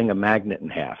cutting a magnet in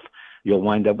half. You'll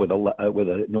wind up with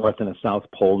a north and a south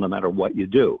pole no matter what you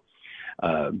do.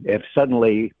 If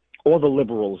suddenly all the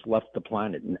liberals left the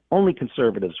planet and only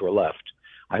conservatives were left,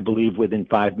 I believe within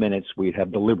 5 minutes we'd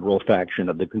have the liberal faction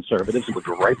of the conservatives, and we'd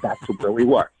go right back to where we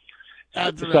were.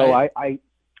 That's right. So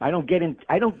I don't get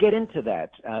into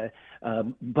that,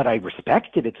 but I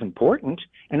respect it. It's important,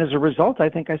 and as a result, I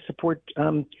think I support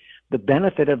the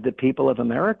benefit of the people of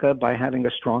America by having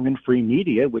a strong and free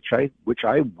media, which I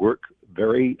work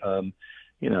very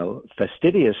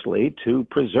fastidiously to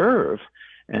preserve.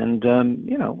 And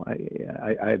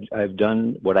I've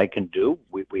done what I can do.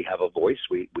 We have a voice.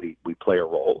 We play a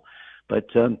role, but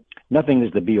nothing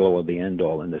is the be all or the end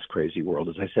all in this crazy world.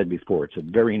 As I said before, it's a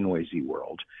very noisy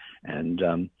world,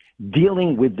 and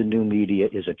dealing with the new media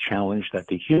is a challenge that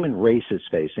the human race is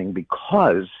facing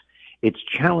because it's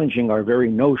challenging our very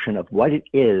notion of what it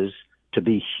is to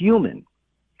be human.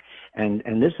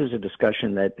 And this is a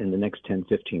discussion that in the next 10,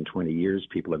 15, 20 years,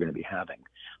 people are going to be having.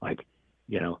 Like,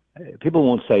 people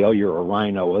won't say, oh, you're a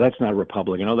rhino. Well, that's not a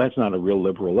Republican. Oh, that's not a real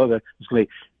liberal. Oh,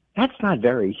 that's not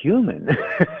very human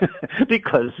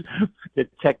because the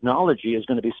technology is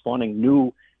going to be spawning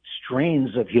new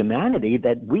strains of humanity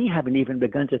that we haven't even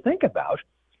begun to think about.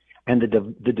 And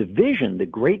the division, the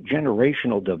great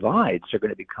generational divides are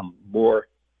going to become more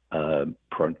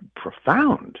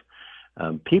profound.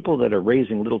 People that are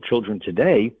raising little children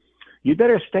today, you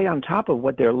better stay on top of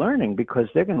what they're learning because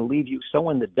they're going to leave you so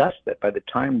in the dust that by the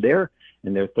time they're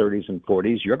in their 30s and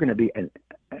 40s, you're going to be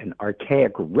an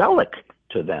archaic relic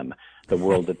to them. The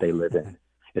world that they live in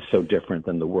is so different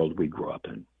than the world we grew up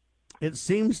in. It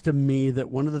seems to me that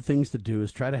one of the things to do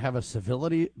is try to have a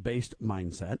civility-based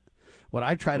mindset. What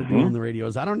I try to do on the radio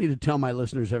is I don't need to tell my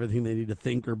listeners everything they need to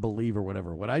think or believe or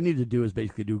whatever. What I need to do is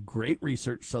basically do great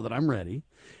research so that I'm ready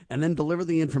and then deliver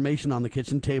the information on the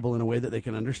kitchen table in a way that they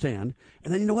can understand.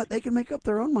 And then, you know what? They can make up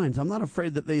their own minds. I'm not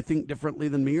afraid that they think differently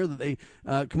than me or that they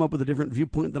come up with a different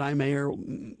viewpoint than I may or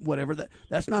whatever.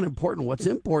 That's not important. What's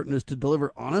important is to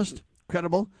deliver honest,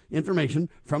 credible information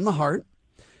from the heart.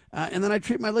 And then I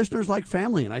treat my listeners like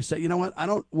family. And I say, you know what? I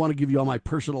don't want to give you all my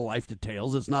personal life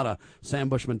details. It's not a Sam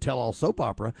Bushman tell-all soap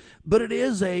opera. But it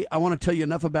is I want to tell you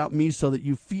enough about me so that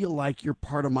you feel like you're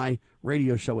part of my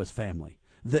radio show as family.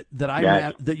 That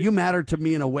you matter to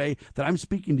me in a way that I'm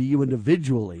speaking to you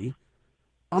individually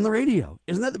on the radio.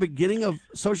 Isn't that the beginning of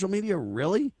social media,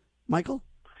 really, Michael?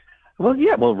 Well,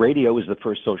 yeah. Well, radio is the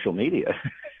first social media.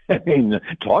 I mean,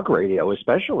 talk radio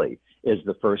especially is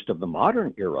the first of the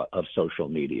modern era of social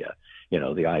media. You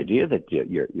know, the idea that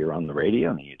you're on the radio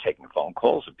and you're taking phone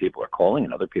calls and people are calling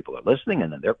and other people are listening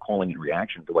and then they're calling in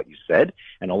reaction to what you said.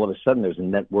 And all of a sudden there's a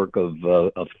network of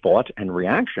thought and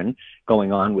reaction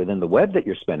going on within the web that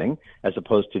you're spinning, as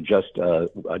opposed to just a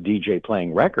DJ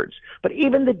playing records. But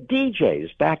even the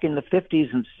DJs back in the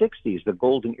 50s and 60s, the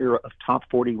golden era of top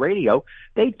 40 radio,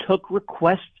 they took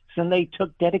requests and they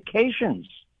took dedications.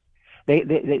 They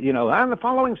you know, the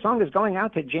following song is going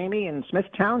out to Jamie in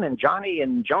Smithtown and Johnny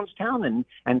in Jonestown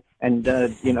and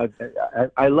you know,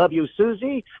 I love you,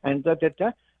 Susie, and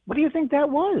What do you think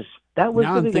that was? That was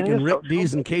now the I'm beginning thinking of Rick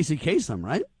Dees and Casey Kasem,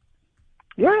 right?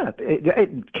 Yeah,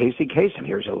 Casey Kasem.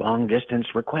 Here's a long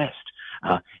distance request.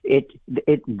 It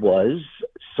was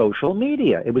social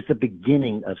media. It was the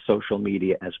beginning of social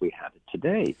media as we have it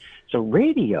today. So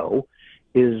radio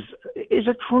is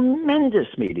a tremendous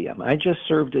medium. I just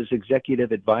served as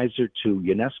executive advisor to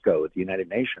UNESCO at the United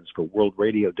Nations for World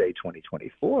Radio Day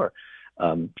 2024.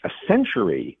 A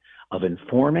century of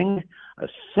informing, a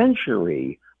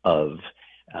century of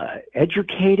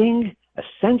educating, a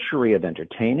century of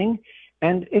entertaining,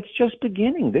 and it's just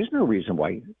beginning. There's no reason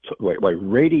why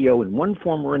radio in one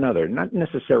form or another, not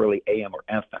necessarily AM or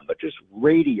FM, but just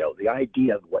radio, the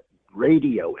idea of what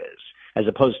radio is, as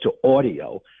opposed to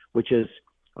audio, which is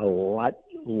a lot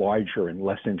larger and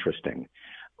less interesting.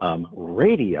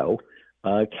 Radio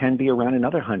can be around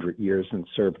another 100 years and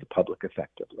serve the public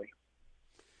effectively.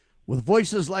 With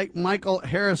voices like Michael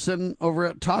Harrison over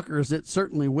at Talkers, it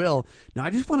certainly will. Now, I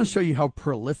just want to show you how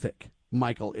prolific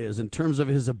Michael is in terms of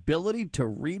his ability to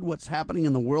read what's happening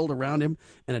in the world around him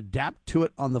and adapt to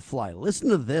it on the fly. Listen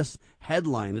to this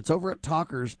headline. It's over at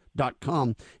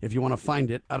talkers.com if you want to find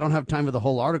it. I don't have time for the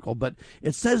whole article, but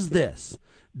it says this: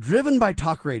 driven by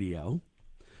talk radio,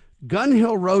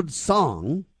 Gunhill Road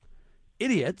song,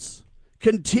 Idiots,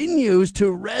 continues to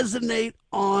resonate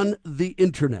on the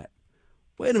internet.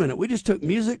 Wait a minute, we just took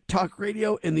music, talk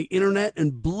radio, and the internet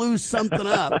and blew something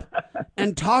up,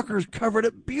 and Talkers covered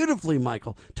it beautifully,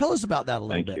 Michael. Tell us about that a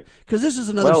little bit, because this is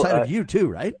another side of you too,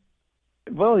 right?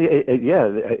 Well,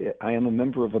 yeah, I am a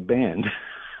member of a band.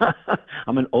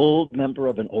 I'm an old member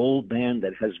of an old band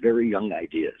that has very young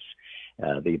ideas.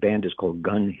 The band is called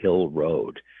Gunhill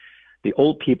Road. The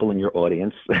old people in your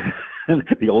audience,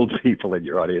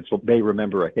 may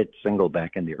remember a hit single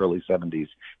back in the early 70s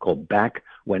called Back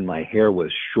When My Hair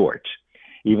Was Short.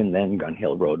 Even then,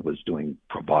 Gunhill Road was doing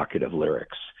provocative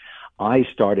lyrics. I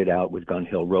started out with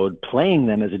Gunhill Road playing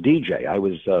them as a DJ. I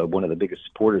was one of the biggest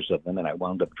supporters of them, and I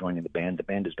wound up joining the band. The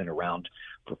band has been around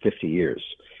for 50 years.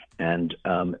 And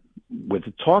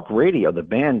with talk radio, the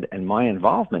band and my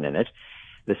involvement in it,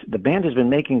 the band has been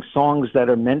making songs that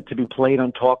are meant to be played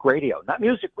on talk radio, not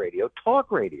music radio,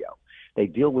 talk radio. They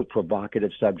deal with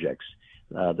provocative subjects.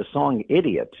 The song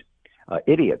Idiots,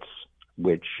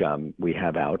 which we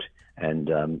have out,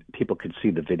 and people can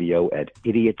see the video at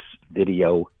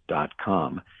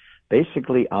idiotsvideo.com,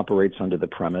 basically operates under the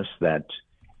premise that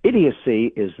idiocy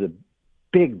is the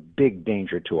big, big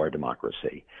danger to our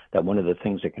democracy. That one of the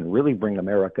things that can really bring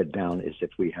America down is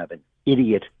if we have an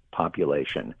idiot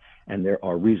population. And there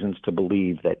are reasons to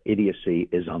believe that idiocy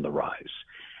is on the rise.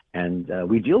 And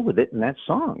we deal with it in that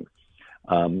song.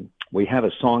 We have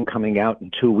a song coming out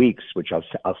in 2 weeks, which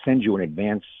I'll send you an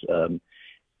advance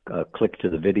click to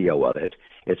the video of it.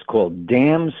 It's called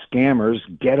Damn Scammers,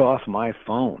 Get Off My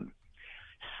Phone.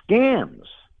 Scams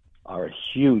are a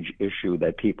huge issue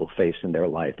that people face in their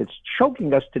life. It's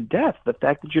choking us to death, the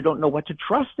fact that you don't know what to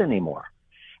trust anymore.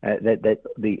 That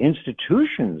the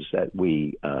institutions that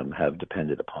we have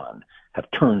depended upon have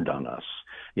turned on us.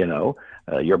 You know,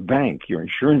 your bank, your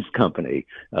insurance company,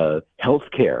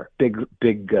 healthcare, big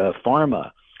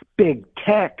pharma, big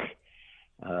tech.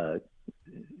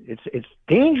 It's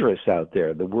dangerous out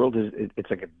there. The world it's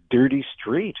like a dirty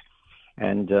street,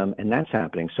 and that's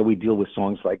happening. So we deal with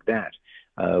songs like that.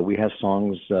 We have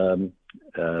songs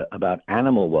about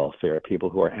animal welfare,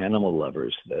 people who are animal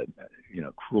lovers,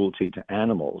 cruelty to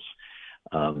animals,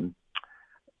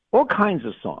 all kinds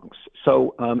of songs.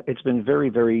 So it's been very,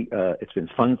 very, it's been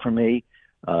fun for me.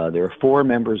 There are 4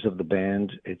 members of the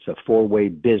band. It's a 4-way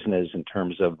business in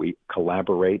terms of we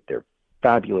collaborate. They're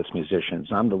fabulous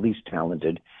musicians. I'm the least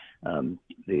talented.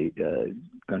 The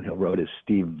Gunhill Road is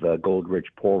Steve Goldrich,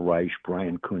 Paul Reich,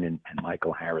 Brian Coonan, and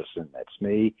Michael Harrison. That's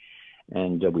me.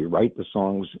 And we write the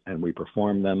songs and we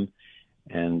perform them.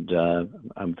 And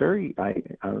I'm very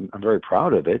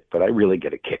proud of it, but I really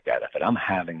get a kick out of it. I'm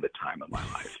having the time of my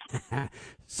life.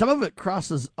 Some of it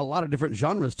crosses a lot of different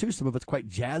genres too. Some of it's quite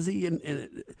jazzy,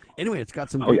 and anyway, it's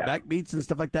got some great backbeats and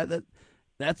stuff like that.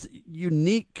 That's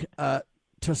unique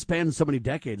to span so many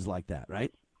decades like that,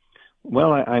 right?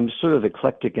 Well, I'm sort of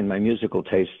eclectic in my musical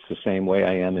tastes, the same way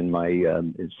I am in my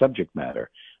in subject matter.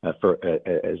 As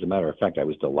a matter of fact, I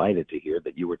was delighted to hear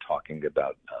that you were talking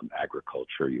about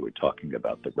agriculture. You were talking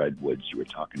about the redwoods. You were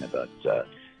talking about.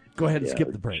 Go ahead and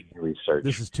skip the break. Research.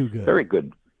 This is too good.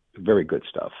 Very good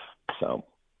stuff. So,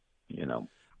 All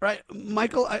right,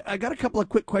 Michael, I got a couple of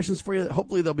quick questions for you.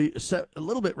 Hopefully they'll be set a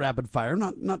little bit rapid fire,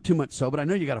 not too much so, but I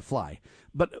know you got to fly.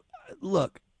 But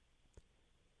look,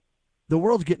 the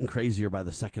world's getting crazier by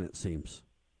the second, it seems.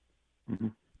 Mm-hmm.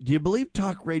 Do you believe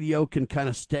talk radio can kind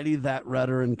of steady that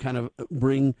rudder and kind of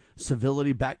bring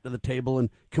civility back to the table? And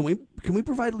can we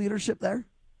provide leadership there?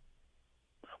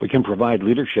 We can provide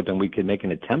leadership, and we can make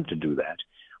an attempt to do that.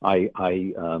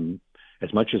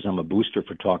 As much as I'm a booster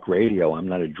for talk radio, I'm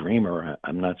not a dreamer.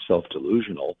 I'm not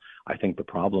self-delusional. I think the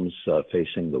problems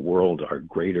facing the world are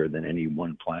greater than any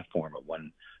one platform or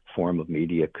one form of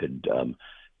media could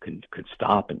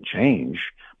stop and change.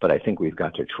 But I think we've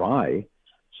got to try.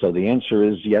 So the answer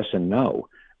is yes and no.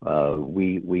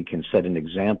 We can set an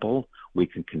example. We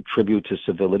can contribute to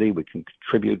civility. We can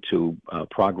contribute to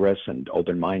progress and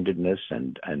open-mindedness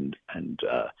and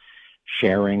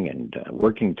sharing and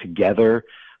working together,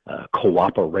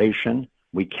 cooperation.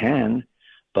 We can,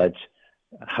 but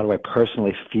how do I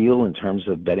personally feel in terms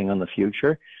of betting on the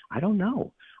future? I don't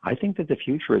know. I think that the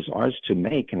future is ours to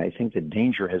make, and I think that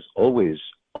danger has always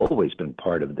been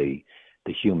part of the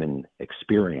human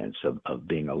experience of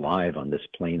being alive on this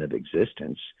plane of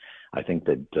existence. I think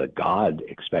that God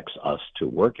expects us to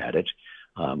work at it.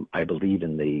 I believe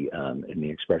in the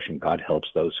expression, God helps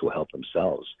those who help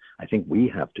themselves. I think we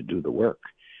have to do the work.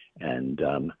 And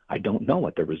I don't know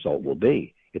what the result will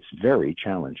be. It's very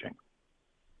challenging.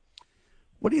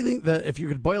 What do you think that, if you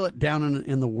could boil it down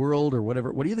in the world or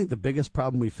whatever, what do you think the biggest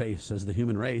problem we face as the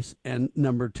human race? And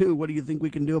number two, what do you think we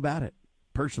can do about it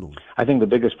personally? I think the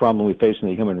biggest problem we face in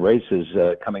the human race is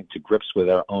coming to grips with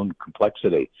our own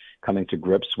complexity, coming to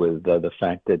grips with the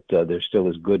fact that there still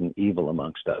is good and evil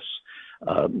amongst us,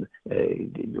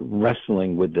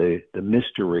 wrestling with the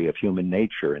mystery of human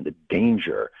nature and the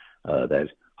danger that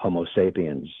Homo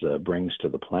sapiens brings to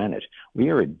the planet. We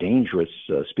are a dangerous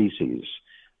species.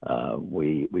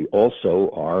 We also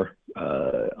are,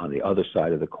 on the other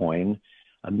side of the coin,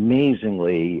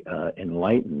 amazingly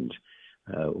enlightened.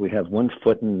 We have 1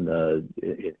 foot in the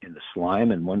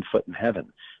slime and 1 foot in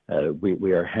heaven.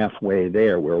 We are halfway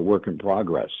there. We're a work in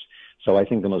progress. So I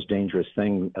think the most dangerous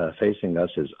thing facing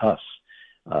us is us,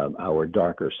 our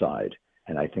darker side.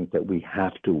 And I think that we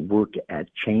have to work at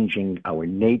changing our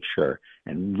nature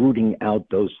and rooting out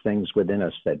those things within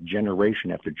us that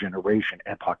generation after generation,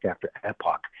 epoch after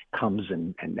epoch comes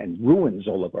and ruins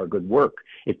all of our good work.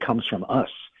 It comes from us.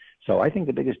 So I think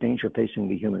the biggest danger facing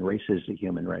the human race is the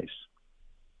human race.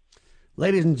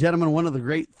 Ladies and gentlemen, one of the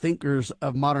great thinkers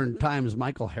of modern times,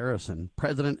 Michael Harrison,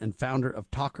 president and founder of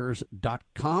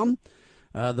Talkers.com,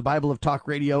 the Bible of talk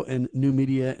radio and new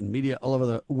media and media all over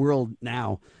the world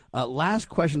now. Last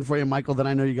question for you, Michael, then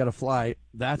I know you got to fly.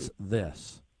 That's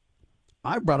this.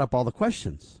 I brought up all the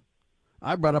questions.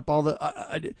 I brought up all the...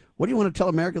 what do you want to tell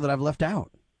America that I've left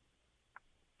out?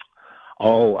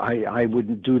 Oh, I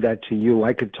wouldn't do that to you.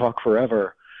 I could talk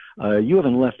forever. You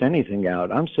haven't left anything out.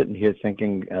 I'm sitting here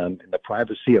thinking in the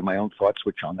privacy of my own thoughts,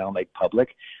 which I'll now make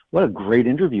public, what a great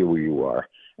interviewer you are.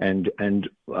 And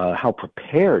how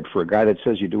prepared, for a guy that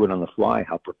says you do it on the fly,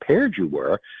 how prepared you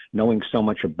were, knowing so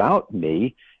much about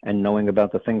me and knowing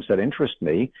about the things that interest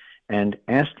me and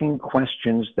asking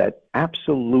questions that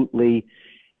absolutely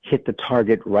hit the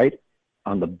target right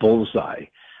on the bullseye.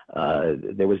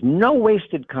 There was no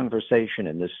wasted conversation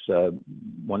in this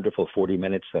wonderful 40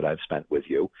 minutes that I've spent with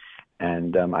you.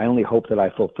 And I only hope that I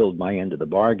fulfilled my end of the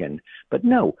bargain. But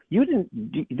no, you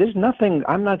didn't. There's nothing.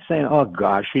 I'm not saying, oh,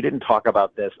 gosh, he didn't talk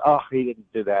about this. Oh, he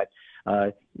didn't do that.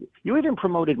 You even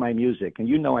promoted my music, and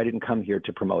you know I didn't come here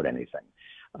to promote anything.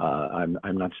 I'm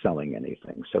not selling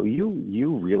anything. So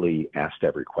you really asked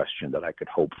every question that I could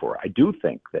hope for. I do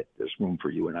think that there's room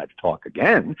for you and I to talk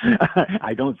again.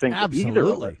 I don't think either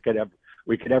of us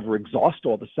we could ever exhaust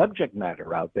all the subject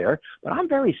matter out there, but I'm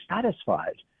very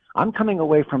satisfied. I'm coming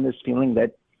away from this feeling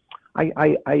that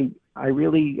I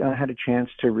really had a chance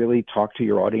to really talk to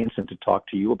your audience and to talk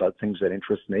to you about things that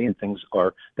interest me and things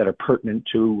that are pertinent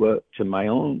to my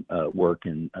own work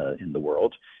in the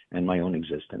world and my own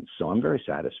existence. So I'm very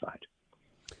satisfied.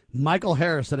 Michael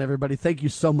Harrison, everybody, thank you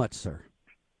so much, sir.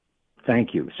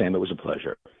 Thank you, Sam. It was a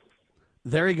pleasure.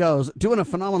 There he goes, doing a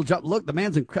phenomenal job. Look, the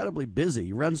man's incredibly busy.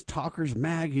 He runs Talkers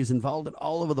Mag. He's involved in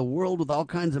all over the world with all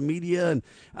kinds of media. And,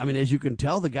 I mean, as you can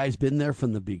tell, the guy's been there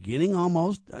from the beginning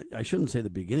almost. I shouldn't say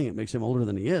the beginning. It makes him older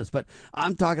than he is. But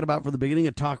I'm talking about for the beginning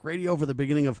of talk radio, for the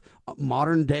beginning of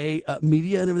modern-day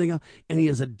media and everything else. And he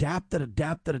has adapted,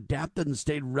 and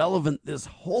stayed relevant this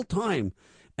whole time.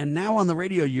 And now on the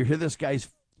radio, you hear this guy's,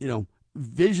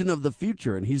 vision of the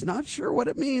future, and he's not sure what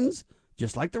it means.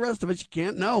 Just like the rest of us, you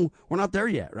can't know. We're not there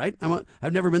yet, right?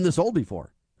 I've never been this old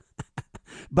before.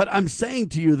 But I'm saying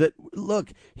to you that,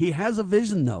 look, he has a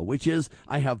vision, though, which is,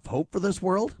 I have hope for this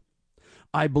world.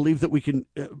 I believe that we can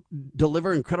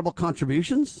deliver incredible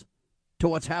contributions to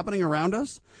what's happening around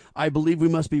us. I believe we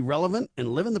must be relevant and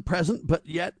live in the present, but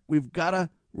yet we've got to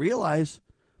realize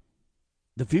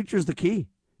the future is the key.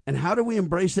 And how do we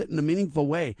embrace it in a meaningful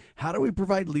way? How do we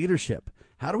provide leadership?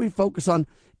 How do we focus on,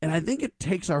 and I think it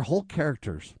takes our whole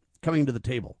characters coming to the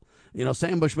table.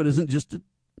 Sam Bushman isn't just,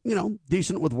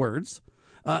 decent with words.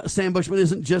 Sam Bushman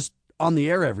isn't just on the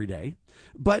air every day,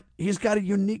 but he's got a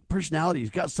unique personality. He's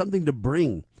got something to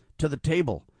bring to the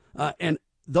table, and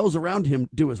those around him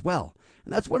do as well.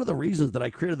 And that's one of the reasons that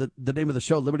I created the name of the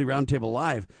show, Liberty Roundtable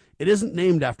Live. It isn't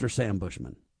named after Sam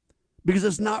Bushman because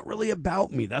it's not really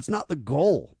about me. That's not the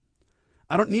goal.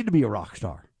 I don't need to be a rock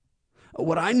star.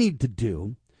 What I need to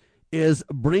do is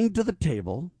bring to the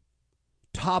table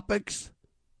topics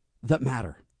that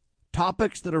matter,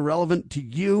 topics that are relevant to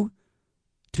you,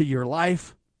 to your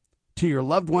life, to your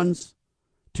loved ones,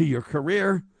 to your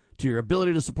career, to your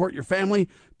ability to support your family,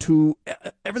 to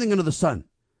everything under the sun,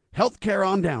 healthcare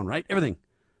on down, right? Everything.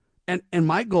 And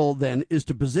my goal then is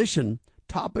to position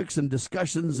topics and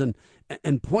discussions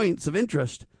and points of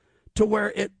interest to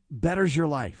where it betters your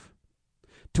life,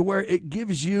 to where it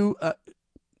gives you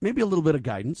maybe a little bit of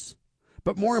guidance,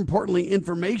 but more importantly,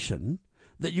 information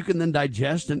that you can then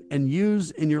digest and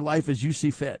use in your life as you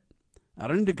see fit. I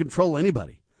don't need to control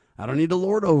anybody. I don't need to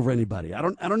lord over anybody. I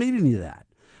don't need any of that.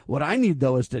 What I need,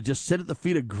 though, is to just sit at the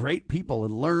feet of great people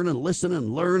and learn and listen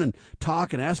and learn and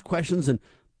talk and ask questions. And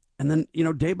then,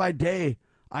 day by day,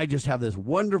 I just have this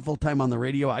wonderful time on the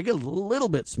radio. I get a little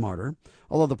bit smarter,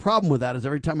 although the problem with that is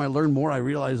every time I learn more, I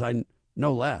realize I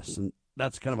know less. And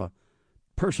that's kind of a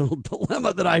personal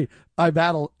dilemma that I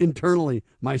battle internally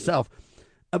myself.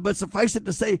 But suffice it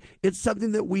to say, it's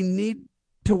something that we need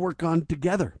to work on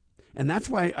together. And that's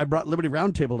why I brought Liberty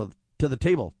Roundtable to the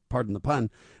table, pardon the pun,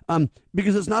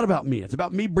 because it's not about me. It's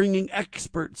about me bringing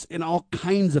experts in all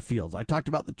kinds of fields. I talked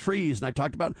about the trees, and I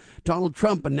talked about Donald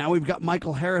Trump, and now we've got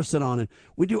Michael Harrison on. And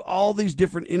we do all these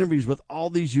different interviews with all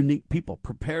these unique people,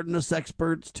 preparedness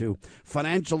experts to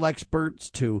financial experts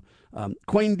to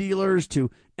coin dealers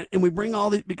and we bring all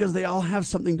these because they all have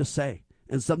something to say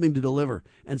and something to deliver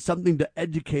and something to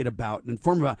educate about and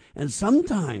inform about. And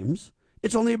sometimes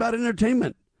it's only about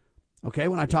entertainment. Okay,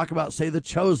 when I talk about, say, The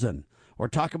Chosen, or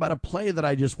talk about a play that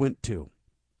I just went to.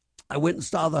 I went and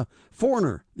saw The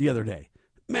Foreigner the other day.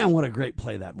 Man, what a great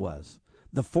play that was.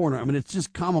 The Foreigner. I mean, it's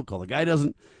just comical. The guy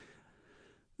doesn't...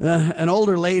 an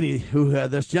older lady who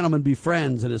this gentleman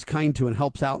befriends and is kind to and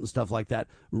helps out and stuff like that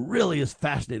really is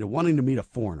fascinated, wanting to meet a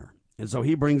foreigner. And so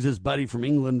he brings his buddy from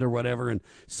England or whatever and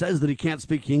says that he can't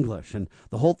speak English. And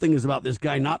the whole thing is about this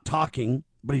guy not talking,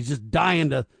 but he's just dying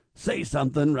to say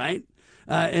something, right?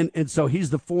 And so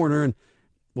he's the foreigner, and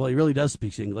well, he really does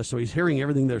speak English, so he's hearing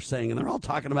everything they're saying, and they're all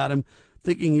talking about him,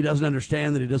 thinking he doesn't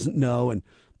understand, that he doesn't know, and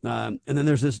then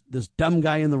there's this dumb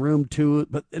guy in the room too.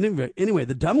 But anyway,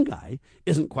 the dumb guy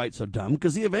isn't quite so dumb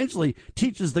because he eventually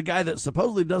teaches the guy that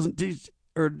supposedly doesn't teach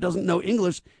or doesn't know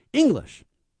English,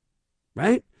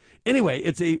 right? Anyway,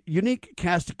 it's a unique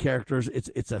cast of characters.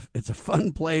 It's a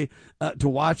fun play to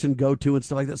watch and go to and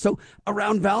stuff like that. So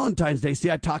around Valentine's Day,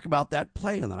 see, I talk about that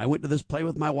play, and then I went to this play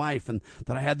with my wife, and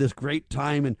that I had this great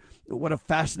time, and what a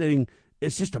fascinating.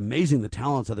 It's just amazing the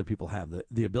talents other people have,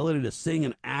 the ability to sing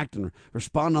and act and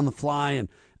respond on the fly. And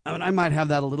I mean, I might have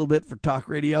that a little bit for talk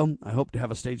radio. I hope to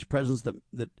have a stage presence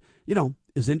that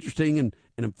is interesting and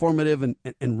informative and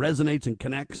resonates and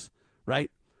connects,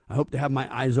 right? I hope to have my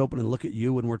eyes open and look at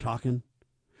you when we're talking.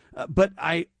 But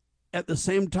I, at the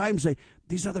same time, say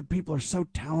these other people are so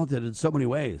talented in so many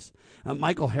ways.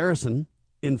 Michael Harrison,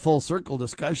 in Full Circle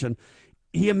discussion,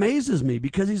 he amazes me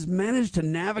because he's managed to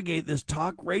navigate this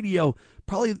talk radio,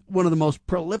 probably one of the most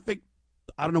prolific,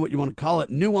 I don't know what you want to call it,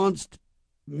 nuanced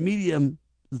medium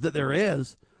that there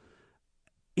is.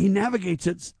 He navigates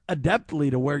it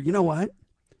adeptly to where, you know what?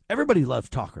 Everybody loves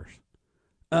talkers.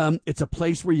 It's a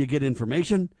place where you get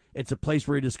information. It's a place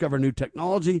where you discover new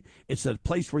technology. It's a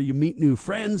place where you meet new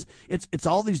friends. It's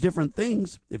all these different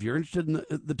things. If you're interested in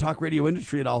the talk radio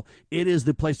industry at all, it is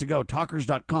the place to go,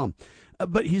 talkers.com.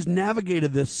 But he's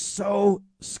navigated this so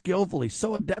skillfully,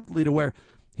 so adeptly to where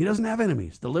he doesn't have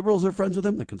enemies. The liberals are friends with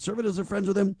him. The conservatives are friends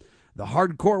with him. The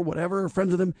hardcore whatever are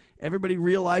friends with him. Everybody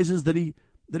realizes that he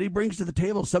brings to the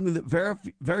table something that very,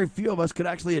 very few of us could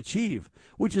actually achieve,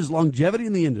 which is longevity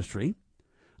in the industry.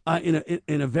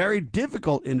 In a very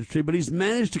difficult industry, but he's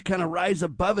managed to kind of rise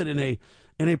above it in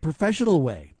a professional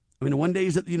way. I mean, one day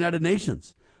he's at the United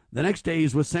Nations. The next day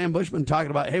he's with Sam Bushman talking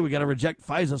about, hey, we got to reject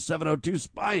FISA 702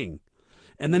 spying.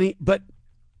 And then but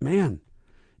man,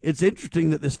 it's interesting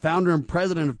that this founder and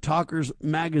president of Talkers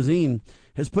Magazine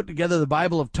has put together the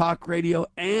Bible of talk radio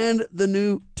and the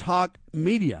new talk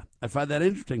media. I find that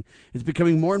interesting. It's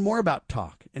becoming more and more about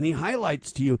talk. And he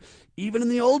highlights to you, even in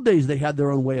the old days, they had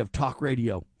their own way of talk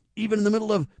radio, even in the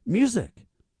middle of music.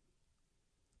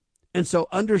 And so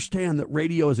understand that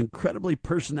radio is incredibly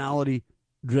personality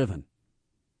driven.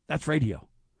 That's radio.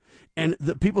 And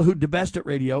the people who do best at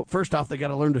radio, first off, they got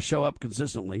to learn to show up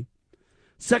consistently.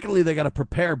 Secondly, they got to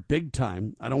prepare big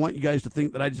time. I don't want you guys to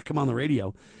think that I just come on the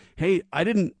radio. Hey, I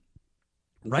didn't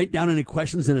write down any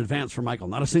questions in advance for Michael.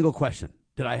 Not a single question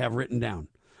did I have written down.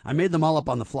 I made them all up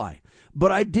on the fly.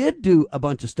 But I did do a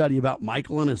bunch of study about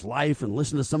Michael and his life and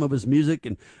listen to some of his music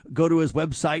and go to his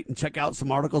website and check out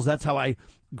some articles. That's how I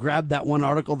grabbed that one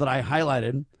article that I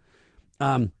highlighted.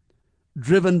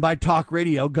 Driven by Talk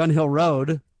Radio, Gunhill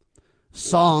Road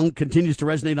song continues to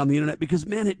resonate on the internet because,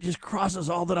 man, it just crosses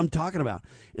all that I'm talking about.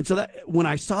 And so that when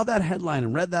I saw that headline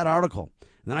and read that article,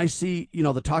 and then I see,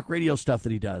 the talk radio stuff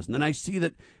that he does, and then I see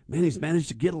that, man, he's managed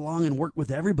to get along and work with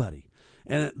everybody.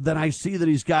 And then I see that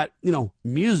he's got,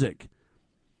 music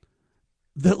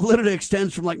that literally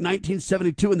extends from like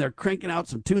 1972, and they're cranking out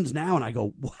some tunes now. And I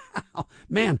go, wow,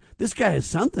 man, this guy is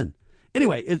something.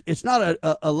 Anyway, it's not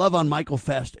a love on Michael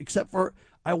fest, except for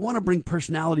I want to bring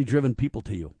personality-driven people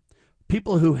to you.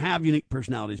 People who have unique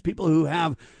personalities, people who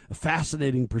have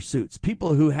fascinating pursuits,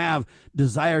 people who have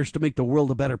desires to make the world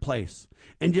a better place,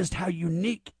 and just how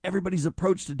unique everybody's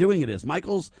approach to doing it is.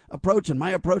 Michael's approach and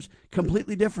my approach,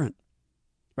 completely different,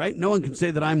 right? No one can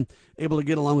say that I'm able to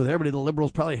get along with everybody. The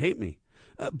liberals probably hate me.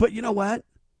 But you know what?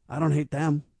 I don't hate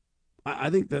them. I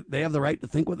think that they have the right to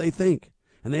think what they think,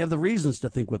 and they have the reasons to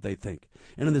think what they think.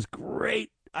 And in this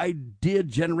great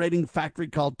idea-generating factory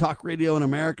called talk radio in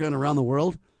America and around the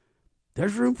world,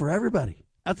 there's room for everybody.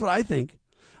 That's what I think.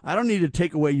 I don't need to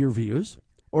take away your views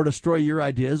or destroy your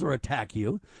ideas or attack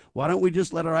you. Why don't we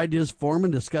just let our ideas form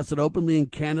and discuss it openly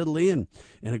and candidly and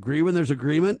agree when there's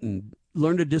agreement and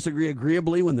learn to disagree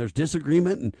agreeably when there's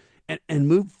disagreement and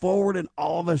move forward, and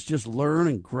all of us just learn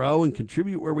and grow and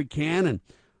contribute where we can. And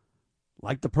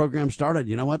like the program started,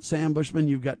 you know what, Sam Bushman,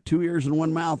 you've got 2 ears and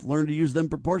 1 mouth. Learn to use them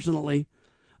proportionately.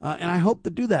 And I hope to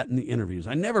do that in the interviews.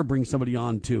 I never bring somebody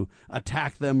on to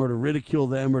attack them or to ridicule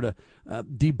them or to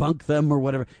debunk them or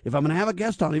whatever. If I'm going to have a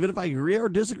guest on, even if I agree or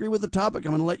disagree with the topic,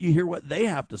 I'm going to let you hear what they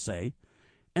have to say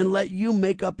and let you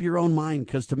make up your own mind.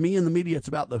 Because to me in the media, it's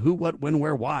about the who, what, when,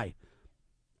 where, why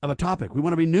of a topic. We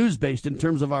want to be news-based in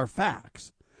terms of our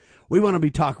facts. We want to be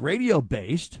talk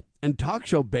radio-based and talk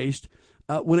show-based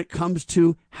when it comes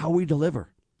to how we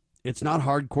deliver. It's not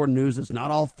hardcore news. It's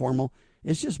not all formal.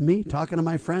 It's just me talking to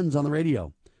my friends on the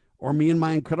radio, or me and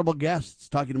my incredible guests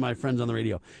talking to my friends on the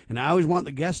radio. And I always want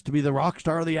the guests to be the rock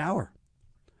star of the hour.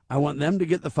 I want them to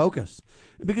get the focus,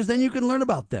 because then you can learn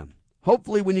about them.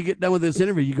 Hopefully when you get done with this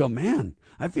interview, you go, man,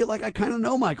 I feel like I kind of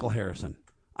know Michael Harrison.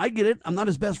 I get it. I'm not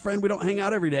his best friend. We don't hang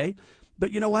out every day.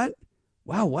 But you know what?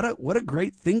 Wow, what a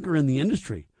great thinker in the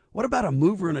industry. What about a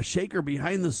mover and a shaker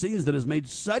behind the scenes that has made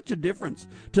such a difference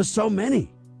to so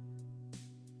many?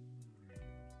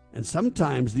 And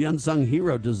sometimes the unsung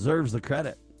hero deserves the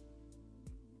credit.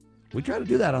 We try to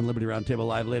do that on Liberty Roundtable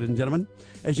Live, ladies and gentlemen.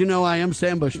 As you know, I am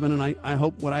Sam Bushman, and I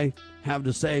hope what I have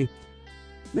to say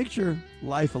makes your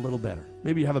life a little better.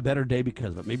 Maybe you have a better day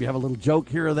because of it. Maybe you have a little joke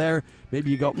here or there.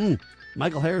 Maybe you go,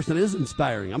 Michael Harrison is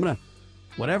inspiring. I'm going to,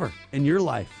 whatever, in your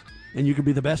life. And you can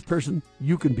be the best person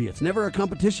you can be. It's never a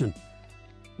competition.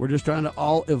 We're just trying to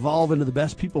all evolve into the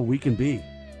best people we can be.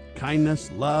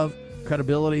 Kindness, love,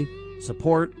 credibility,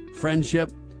 support,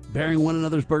 friendship, bearing one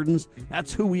another's burdens.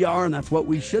 That's who we are, and that's what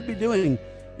we should be doing,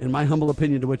 in my humble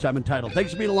opinion, to which I'm entitled.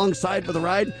 Thanks for being alongside for the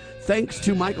ride. Thanks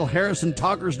to Michael Harrison,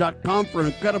 Talkers.com, for an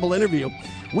incredible interview.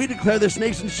 We declare this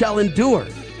nation shall endure.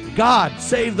 God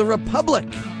save the Republic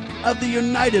of the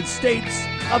United States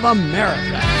of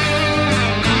America.